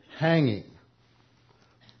still hanging.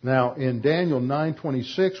 Now, in Daniel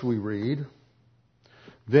 9:26 we read,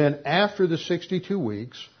 "Then after the 62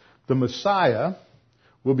 weeks, the Messiah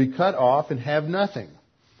will be cut off and have nothing.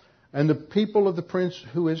 And the people of the prince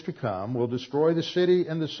who is to come will destroy the city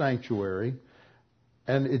and the sanctuary,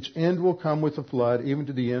 and its end will come with a flood. Even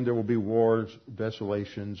to the end there will be wars,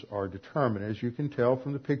 desolations are determined." As you can tell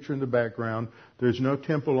from the picture in the background, there's no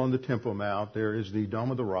temple on the Temple Mount. There is the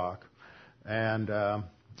Dome of the Rock. And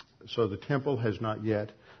so the temple has not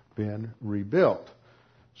yet been rebuilt.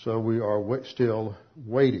 So we are still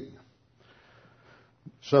waiting.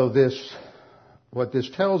 So what this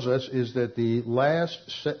tells us is that the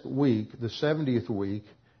last week, the 70th week,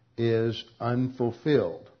 is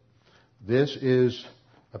unfulfilled. This is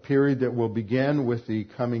a period that will begin with the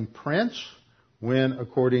coming prince, when,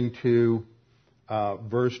 according to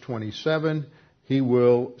verse 27, he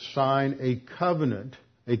will sign a covenant,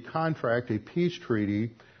 a contract, a peace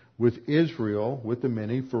treaty with Israel, with the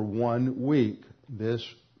many, for 1 week. This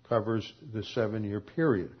covers the 7-year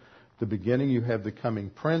period. At the beginning you have the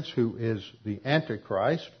coming prince, who is the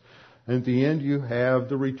Antichrist. And at the end you have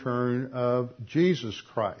the return of Jesus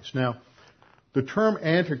Christ. Now, the term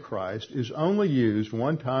Antichrist is only used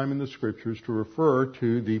one time in the Scriptures to refer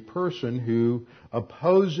to the person who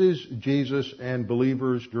opposes Jesus and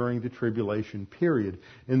believers during the tribulation period.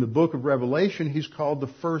 In the book of Revelation, he's called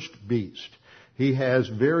the first beast. He has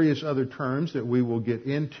various other terms that we will get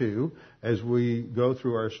into as we go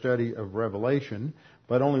through our study of Revelation,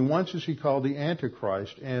 but only once is he called the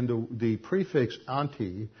Antichrist, and the prefix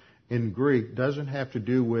anti in Greek doesn't have to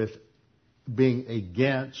do with being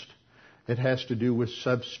against, it has to do with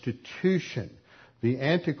substitution. The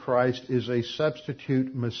Antichrist is a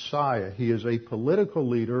substitute Messiah. He is a political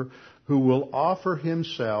leader who will offer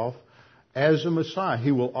himself as a Messiah.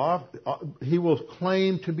 He will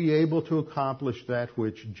claim to be able to accomplish that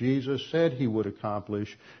which Jesus said he would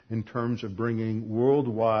accomplish in terms of bringing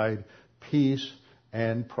worldwide peace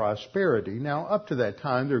and prosperity. Now, up to that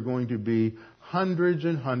time, there are going to be hundreds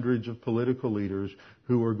and hundreds of political leaders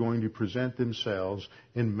who are going to present themselves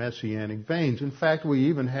in messianic veins. In fact, we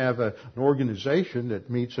even have an organization that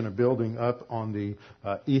meets in a building up on the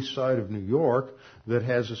east side of New York that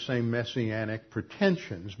has the same messianic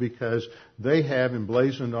pretensions, because they have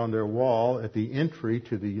emblazoned on their wall at the entry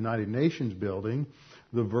to the United Nations building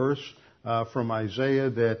the verse from Isaiah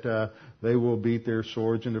that they will beat their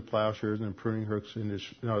swords into plowshares and pruning hooks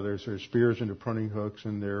their spears into pruning hooks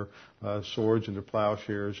and their swords into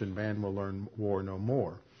plowshares, and man will learn war no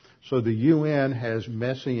more. So the UN has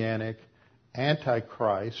messianic,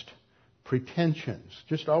 antichrist pretensions.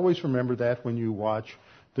 Just always remember that when you watch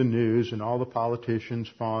the news and all the politicians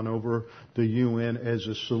fawn over the UN as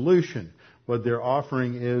a solution. What they're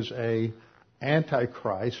offering is a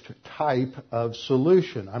Antichrist type of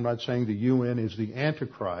solution. I'm not saying the UN is the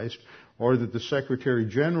Antichrist or that the Secretary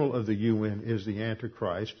General of the UN is the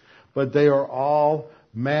Antichrist, but they are all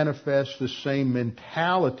manifest the same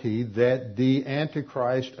mentality that the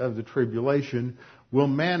Antichrist of the tribulation will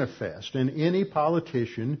manifest. And any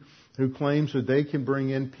politician who claims that they can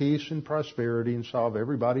bring in peace and prosperity and solve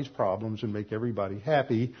everybody's problems and make everybody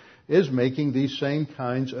happy is making these same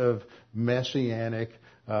kinds of messianic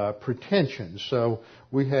pretensions. So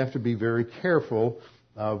we have to be very careful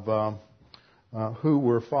of who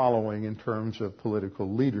we're following in terms of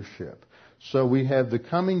political leadership. So we have the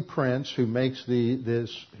coming prince who makes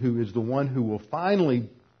who is the one who will finally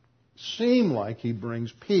seem like he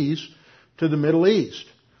brings peace to the Middle East.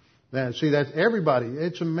 Now, see, that's everybody.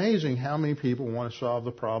 It's amazing how many people want to solve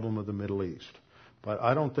the problem of the Middle East. But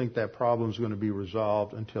I don't think that problem is going to be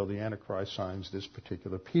resolved until the Antichrist signs this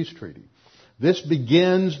particular peace treaty. This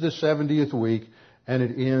begins the 70th week, and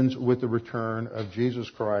it ends with the return of Jesus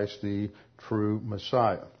Christ, the true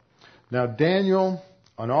Messiah. Now, Daniel,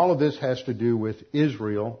 on all of this, has to do with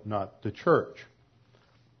Israel, not the church.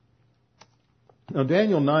 Now,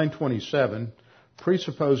 Daniel 9:27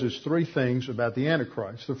 presupposes 3 things about the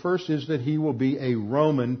Antichrist. The first is that he will be a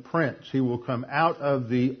Roman prince. He will come out of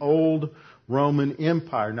the old Roman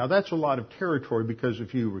Empire. Now, that's a lot of territory, because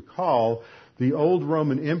if you recall, the old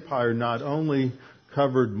Roman Empire not only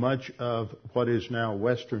covered much of what is now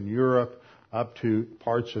Western Europe, up to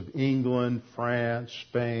parts of England, France,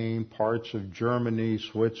 Spain, parts of Germany,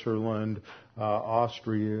 Switzerland,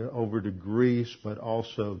 Austria, over to Greece, but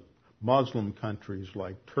also Muslim countries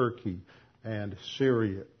like Turkey and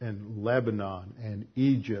Syria and Lebanon and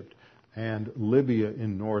Egypt and Libya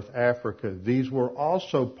in North Africa. These were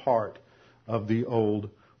also part of the old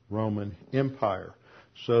Roman Empire.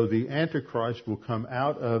 So the Antichrist will come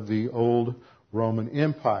out of the old Roman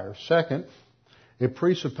Empire. Second, it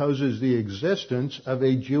presupposes the existence of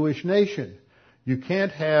a Jewish nation. You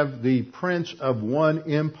can't have the prince of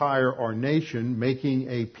one empire or nation making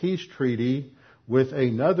a peace treaty with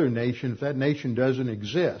another nation if that nation doesn't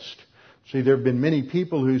exist. See, there have been many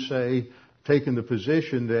people who say, taken the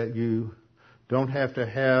position that you don't have to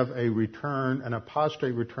have a return, an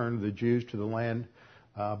apostate return of the Jews to the land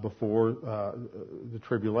before the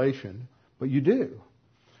tribulation, but you do.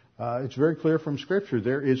 It's very clear from Scripture.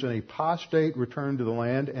 There is an apostate return to the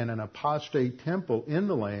land and an apostate temple in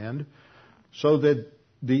the land so that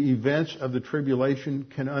the events of the tribulation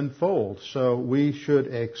can unfold. So we should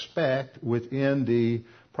expect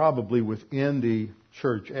probably within the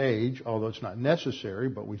church age, although it's not necessary,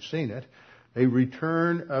 but we've seen it, a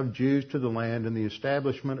return of Jews to the land and the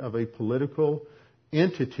establishment of a political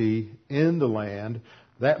entity in the land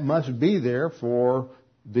that must be there for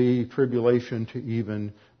the tribulation to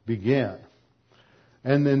even begin.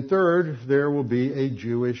 And then third, there will be a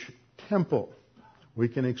Jewish temple. We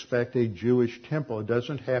can expect a Jewish temple. It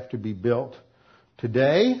doesn't have to be built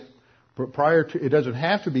today. It doesn't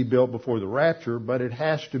have to be built before the rapture, but it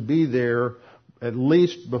has to be there at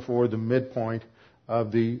least before the midpoint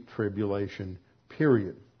of the tribulation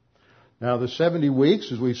period. Now, the 70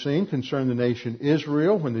 weeks, as we've seen, concern the nation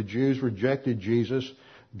Israel. When the Jews rejected Jesus,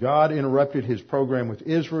 God interrupted His program with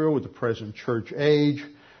Israel with the present church age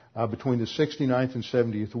between the 69th and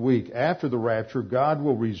 70th week. After the rapture, God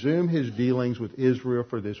will resume His dealings with Israel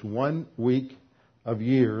for this 1 week of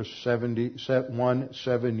years,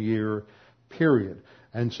 7-year period.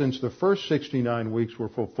 And since the first 69 weeks were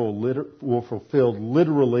fulfilled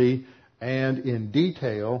literally and in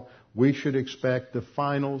detail, we should expect the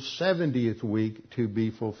final 70th week to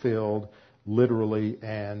be fulfilled literally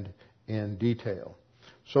and in detail.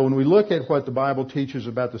 So when we look at what the Bible teaches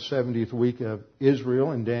about the 70th week of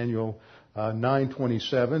Israel in Daniel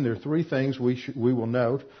 9:27, there are three things we will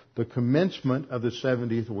note. The commencement of the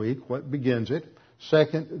 70th week, what begins it?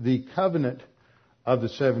 Second, the covenant of the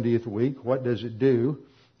 70th week, what does it do?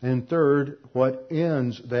 And third, what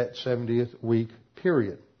ends that 70th week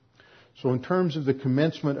period? So in terms of the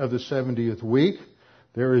commencement of the 70th week,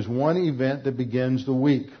 there is one event that begins the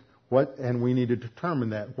week. And we need to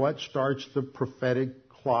determine that. What starts the prophetic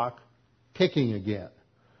clock ticking again?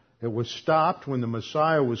 It was stopped when the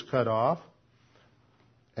Messiah was cut off,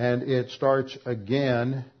 and it starts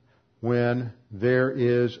again when there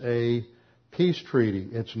is a peace treaty.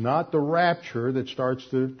 It's not the rapture that starts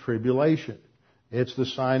the tribulation. It's the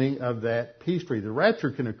signing of that peace treaty. The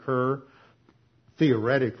rapture can occur,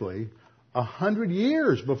 theoretically, 100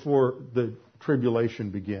 years before the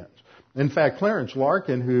tribulation begins. In fact, Clarence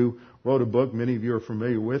Larkin, who wrote a book many of you are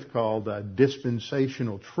familiar with called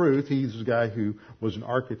Dispensational Truth. He's the guy who was an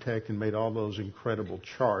architect and made all those incredible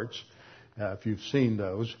charts, if you've seen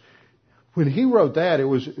those. When he wrote that, it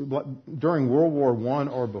was during World War I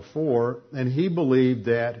or before, and he believed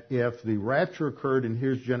that if the rapture occurred in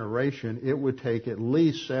his generation, it would take at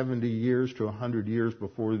least 70 years to 100 years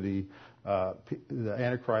before the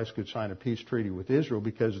Antichrist could sign a peace treaty with Israel,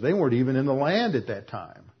 because they weren't even in the land at that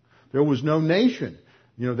time. There was no nation.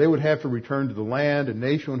 They would have to return to the land, a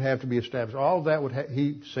nation would have to be established. All of that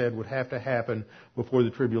he said would have to happen before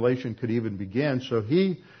the tribulation could even begin. So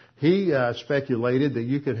he speculated that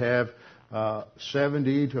you could have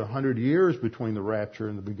 70 to 100 years between the rapture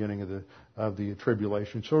and the beginning of the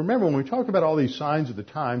tribulation. So remember, when we talk about all these signs of the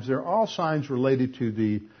times, they're all signs related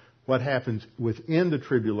to what happens within the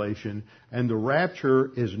tribulation, and the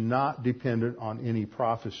rapture is not dependent on any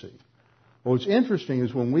prophecy. What's interesting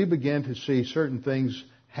is when we begin to see certain things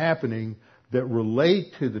happening that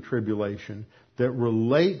relate to the tribulation, that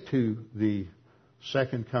relate to the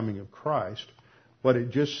second coming of Christ, what it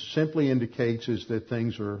just simply indicates is that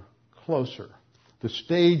things are closer. The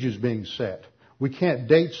stage is being set. We can't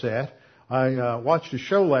date set. I watched a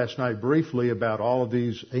show last night briefly about all of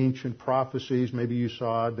these ancient prophecies. Maybe you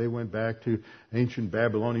saw it. They went back to ancient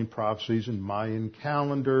Babylonian prophecies and Mayan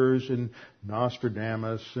calendars and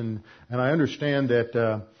Nostradamus. And I understand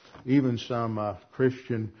that even some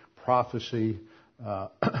Christian prophecy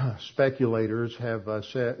speculators have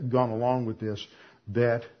gone along with this,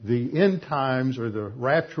 that the end times or the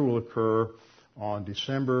rapture will occur on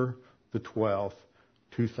December the 12th,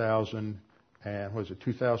 2011. and was it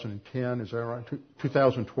 2010? Is that right?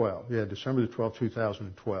 2012. Yeah, December the 12th,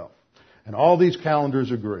 2012. And all these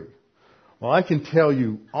calendars agree. Well, I can tell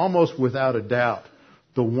you almost without a doubt,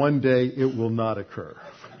 the one day it will not occur.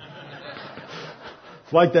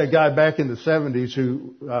 It's like that guy back in the 70s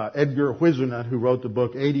who, Edgar Whisenant, who wrote the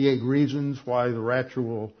book 88 Reasons Why the Rapture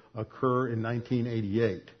Will Occur in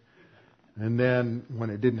 1988. And then when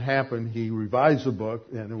it didn't happen, he revised the book,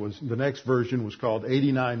 and the next version was called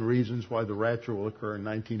 89 Reasons Why the Rapture Will Occur in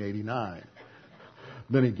 1989.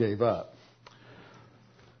 Then he gave up.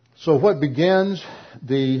 So what begins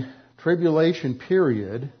the tribulation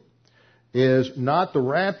period is not the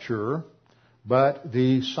rapture, but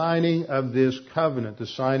the signing of this covenant, the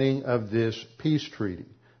signing of this peace treaty.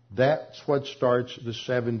 That's what starts the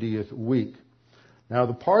 70th week. Now,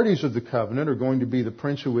 the parties of the covenant are going to be the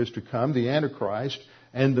prince who is to come, the Antichrist,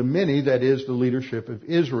 and the many, that is, the leadership of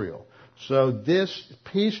Israel. So this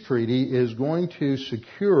peace treaty is going to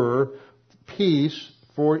secure peace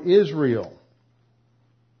for Israel.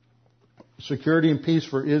 Security and peace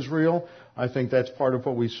for Israel, I think that's part of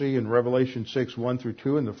what we see in Revelation 6, 1 through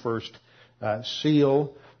 2, in the first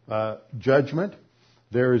seal judgment.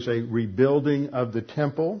 There is a rebuilding of the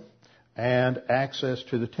temple and access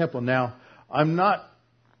to the temple. Now, I'm not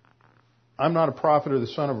a prophet or the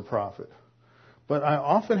son of a prophet, but I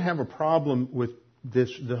often have a problem with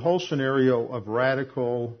the whole scenario of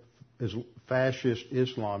radical fascist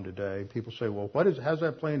Islam today. People say, well, how's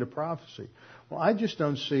that play into prophecy? Well, I just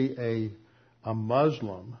don't see a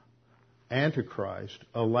Muslim Antichrist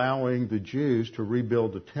allowing the Jews to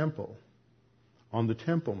rebuild the temple on the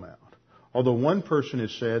Temple Mount. Although one person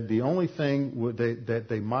has said the only thing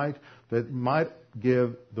that might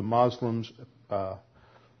give the Muslims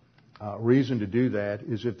reason to do that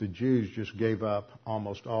is if the Jews just gave up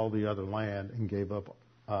almost all the other land and gave up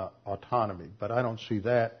autonomy. But I don't see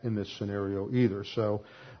that in this scenario either. So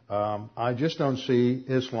I just don't see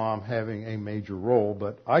Islam having a major role,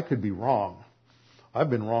 but I could be wrong. I've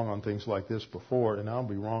been wrong on things like this before, and I'll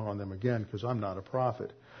be wrong on them again because I'm not a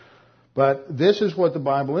prophet. But this is what the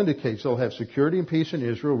Bible indicates. They'll have security and peace in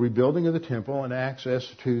Israel, rebuilding of the temple, and access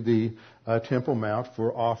to the Temple Mount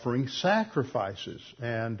for offering sacrifices.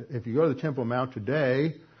 And if you go to the Temple Mount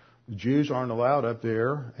today, the Jews aren't allowed up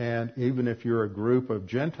there. And even if you're a group of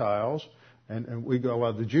Gentiles, and we go,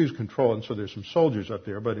 well, the Jews control it, and so there's some soldiers up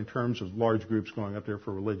there. But in terms of large groups going up there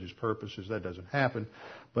for religious purposes, that doesn't happen.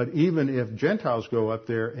 But even if Gentiles go up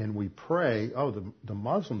there and we pray, the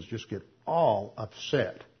Muslims just get all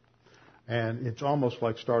upset. And it's almost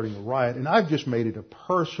like starting a riot. And I've just made it a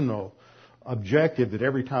personal objective that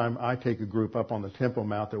every time I take a group up on the Temple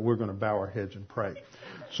Mount that we're going to bow our heads and pray.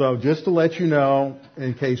 So just to let you know,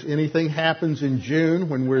 in case anything happens in June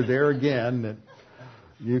when we're there again, that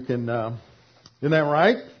you can, isn't that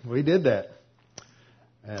right? We did that.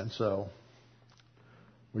 And so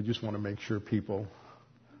we just want to make sure people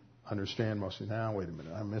understand mostly. Now, wait a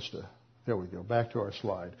minute, I missed there we go. Back to our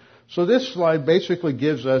slide. So this slide basically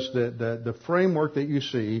gives us the framework that you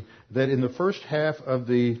see that in the first half of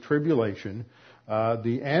the tribulation,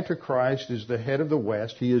 the Antichrist is the head of the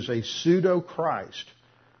West. He is a pseudo-Christ.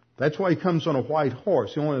 That's why he comes on a white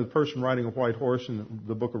horse. The only other person riding a white horse in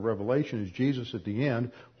the book of Revelation is Jesus at the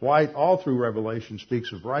end. White all through Revelation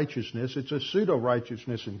speaks of righteousness. It's a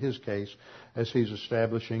pseudo-righteousness in his case as he's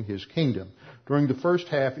establishing his kingdom. During the first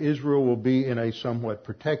half, Israel will be in a somewhat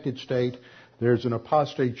protected state. There's an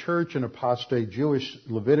apostate church, an apostate Jewish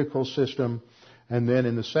Levitical system. And then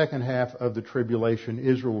in the second half of the tribulation,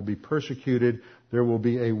 Israel will be persecuted. There will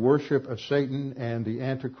be a worship of Satan and the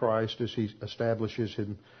Antichrist as he establishes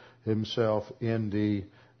himself in the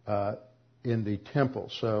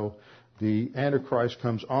temple. So the Antichrist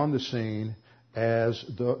comes on the scene as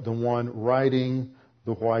the one riding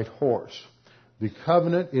the white horse. The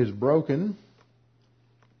covenant is broken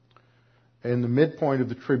in the midpoint of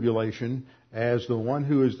the tribulation as the one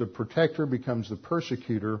who is the protector becomes the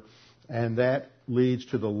persecutor, and that leads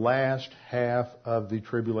to the last half of the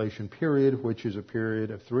tribulation period, which is a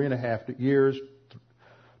period of 3.5 years,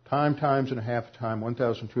 times and a half time,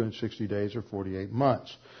 1,260 days or 48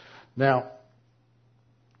 months. Now,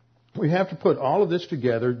 we have to put all of this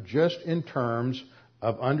together just in terms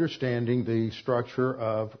of understanding the structure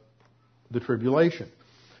of the tribulation.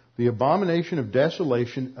 The abomination of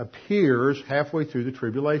desolation appears halfway through the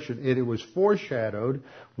tribulation. It was foreshadowed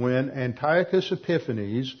when Antiochus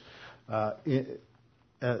Epiphanes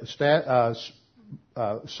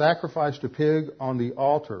sacrificed a pig on the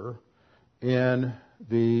altar in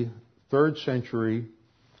the 3rd century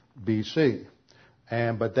BC.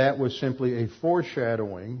 But that was simply a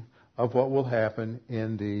foreshadowing of what will happen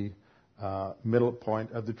in the middle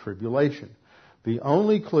point of the tribulation. The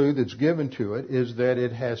only clue that's given to it is that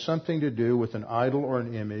it has something to do with an idol or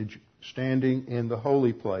an image standing in the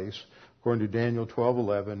holy place, according to Daniel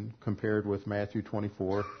 12:11, compared with Matthew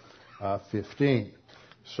 24:15.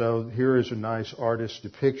 So here is a nice artist's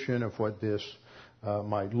depiction of what this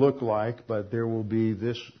might look like, but there will be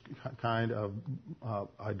this kind of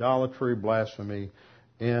idolatry, blasphemy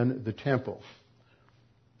in the temple.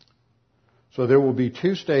 So there will be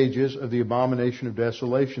two stages of the abomination of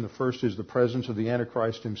desolation. The first is the presence of the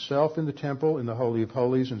Antichrist himself in the temple, in the Holy of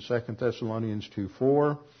Holies, in 2 Thessalonians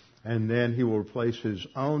 2:4. And then he will replace his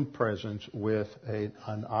own presence with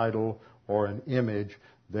an idol or an image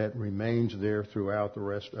that remains there throughout the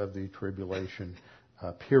rest of the tribulation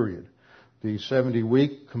period. The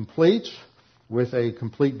 70-week completes with a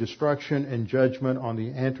complete destruction and judgment on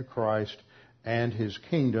the Antichrist and his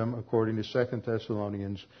kingdom, according to 2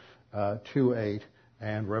 Thessalonians 2:8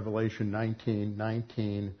 and Revelation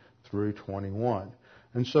 19:19 through 21.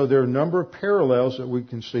 And so there are a number of parallels that we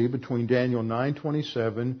can see between Daniel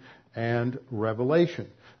 9:27 and Revelation.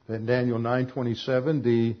 In Daniel 9:27,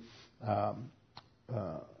 the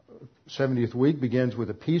 70th week begins with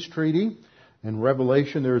a peace treaty. In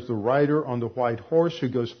Revelation, there's the rider on the white horse who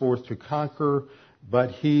goes forth to conquer,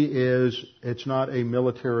 but it's not a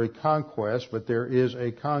military conquest, but there is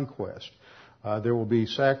a conquest. There will be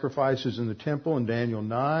sacrifices in the temple in Daniel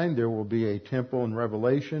 9. There will be a temple in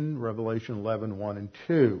Revelation 11:1 and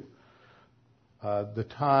 2. The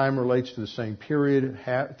time relates to the same period,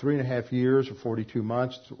 3.5 years or 42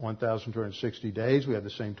 months, 1,260 days. We have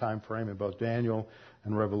the same time frame in both Daniel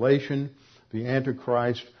and Revelation. The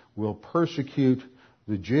Antichrist will persecute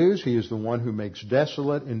the Jews. He is the one who makes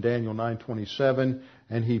desolate in Daniel 9:27,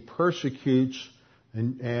 and he persecutes,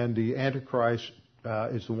 and the Antichrist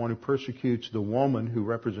is the one who persecutes the woman who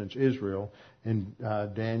represents Israel in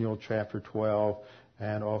Daniel chapter 12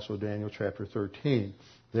 and also Daniel chapter 13.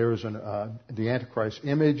 There is the Antichrist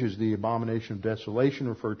image is the abomination of desolation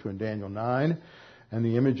referred to in Daniel 9, and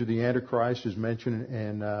the image of the Antichrist is mentioned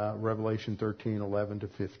in Revelation 13:11 to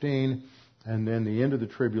 15. And then the end of the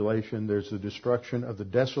tribulation, there's the destruction of the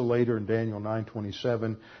desolator in Daniel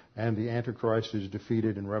 9:27, and the Antichrist is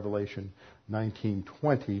defeated in Revelation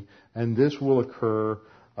 19:20. And this will occur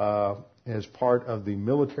as part of the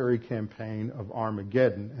military campaign of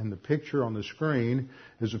Armageddon. And the picture on the screen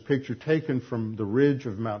is a picture taken from the ridge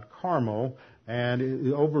of Mount Carmel, and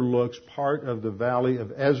it overlooks part of the valley of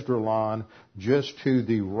Esdraelon. Just to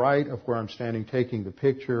the right of where I'm standing taking the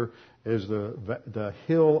picture is the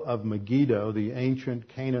hill of Megiddo, the ancient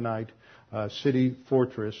Canaanite city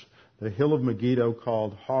fortress, the hill of Megiddo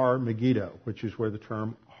called Har Megiddo, which is where the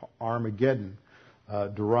term Armageddon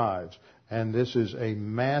derives. And this is a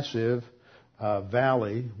massive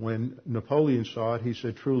valley. When Napoleon saw it, he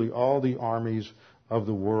said, truly all the armies of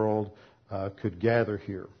the world could gather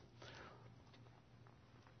here.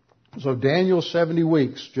 So Daniel's 70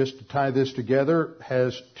 weeks, just to tie this together,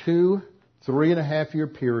 has 2 3.5-year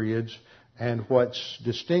periods, and what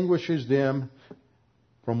distinguishes them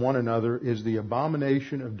from one another is the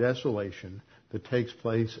abomination of desolation that takes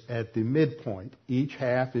place at the midpoint. Each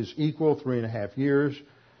half is equal, 3.5 years,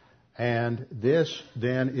 and this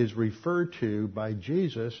then is referred to by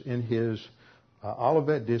Jesus in his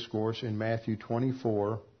Olivet Discourse in Matthew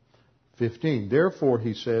 24:15. Therefore,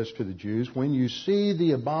 he says to the Jews, when you see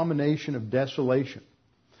the abomination of desolation,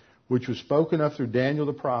 which was spoken of through Daniel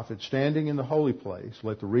the prophet, standing in the holy place,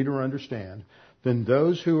 let the reader understand, then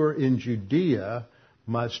those who are in Judea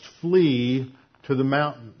must flee to the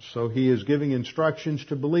mountains. So he is giving instructions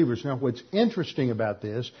to believers. Now, what's interesting about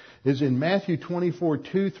this is in Matthew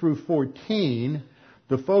 24:2 through 14,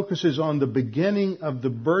 the focus is on the beginning of the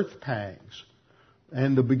birth pangs.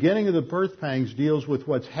 And the beginning of the birth pangs deals with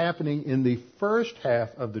what's happening in the first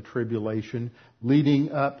half of the tribulation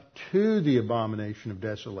leading up to the abomination of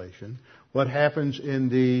desolation, what happens in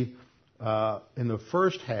the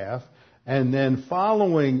first half, and then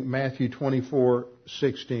following Matthew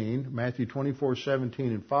 24:16, Matthew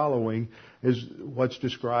 24:17 and following is what's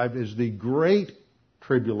described as the great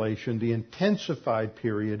tribulation, the intensified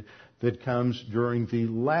period that comes during the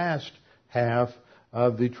last half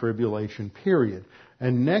of the tribulation period.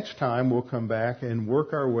 And next time we'll come back and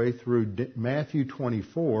work our way through Matthew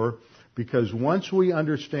 24, because once we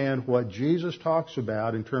understand what Jesus talks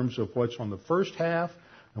about in terms of what's on the first half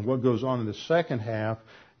and what goes on in the second half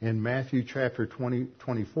in Matthew chapter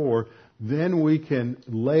 24, then we can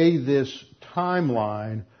lay this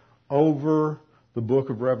timeline over the book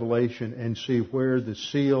of Revelation and see where the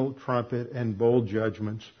seal, trumpet, and bowl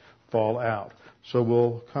judgments fall out. So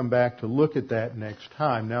we'll come back to look at that next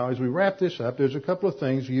time. Now, as we wrap this up, there's a couple of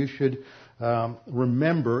things you should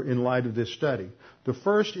remember in light of this study. The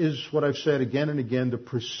first is what I've said again and again, the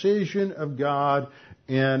precision of God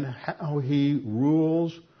in how He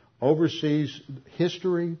rules, oversees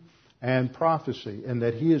history and prophecy, and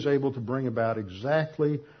that He is able to bring about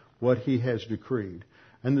exactly what He has decreed.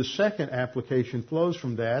 And the second application flows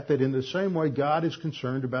from that in the same way God is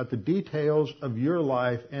concerned about the details of your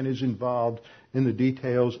life and is involved in the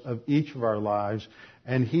details of each of our lives,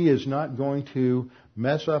 and He is not going to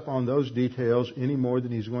mess up on those details any more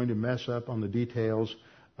than He's going to mess up on the details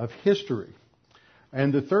of history.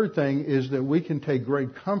 And the third thing is that we can take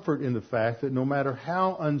great comfort in the fact that no matter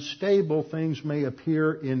how unstable things may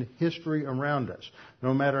appear in history around us,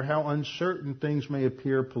 no matter how uncertain things may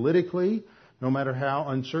appear politically, no matter how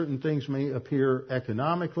uncertain things may appear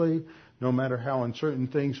economically, no matter how uncertain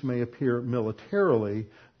things may appear militarily,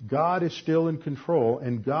 God is still in control,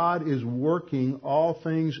 and God is working all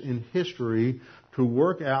things in history to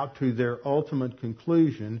work out to their ultimate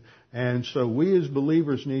conclusion. And so we as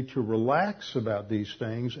believers need to relax about these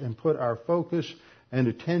things and put our focus and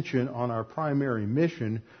attention on our primary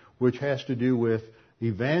mission, which has to do with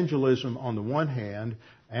evangelism on the one hand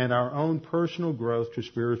and our own personal growth to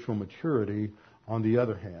spiritual maturity on the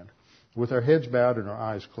other hand, with our heads bowed and our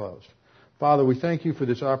eyes closed. Father, we thank You for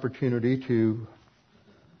this opportunity to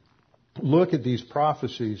look at these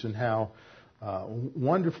prophecies and how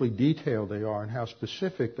wonderfully detailed they are and how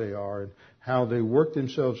specific they are and how they work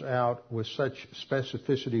themselves out with such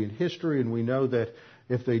specificity in history. And we know that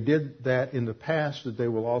if they did that in the past, that they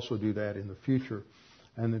will also do that in the future.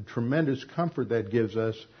 And the tremendous comfort that gives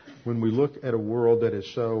us when we look at a world that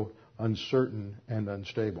is so uncertain and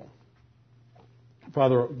unstable.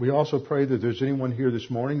 Father, we also pray that there's anyone here this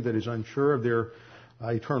morning that is unsure of their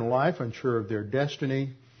eternal life, unsure of their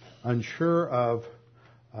destiny, unsure of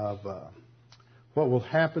what will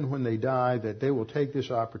happen when they die, that they will take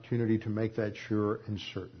this opportunity to make that sure and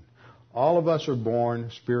certain. All of us are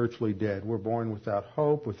born spiritually dead. We're born without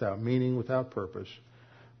hope, without meaning, without purpose.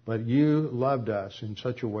 But You loved us in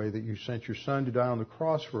such a way that You sent Your Son to die on the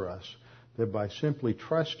cross for us, that by simply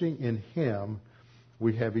trusting in Him,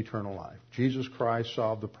 we have eternal life. Jesus Christ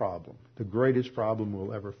solved the problem, the greatest problem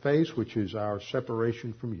we'll ever face, which is our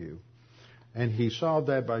separation from You. And He solved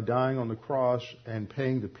that by dying on the cross and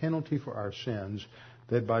paying the penalty for our sins,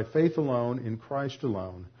 that by faith alone, in Christ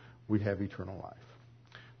alone, we have eternal life.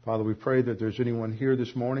 Father, we pray that there's anyone here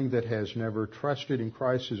this morning that has never trusted in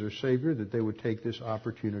Christ as their Savior, that they would take this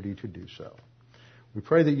opportunity to do so. We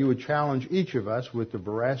pray that You would challenge each of us with the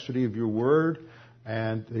veracity of Your Word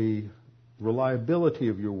and the reliability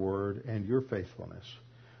of Your Word and Your faithfulness.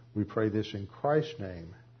 We pray this in Christ's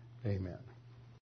name. Amen.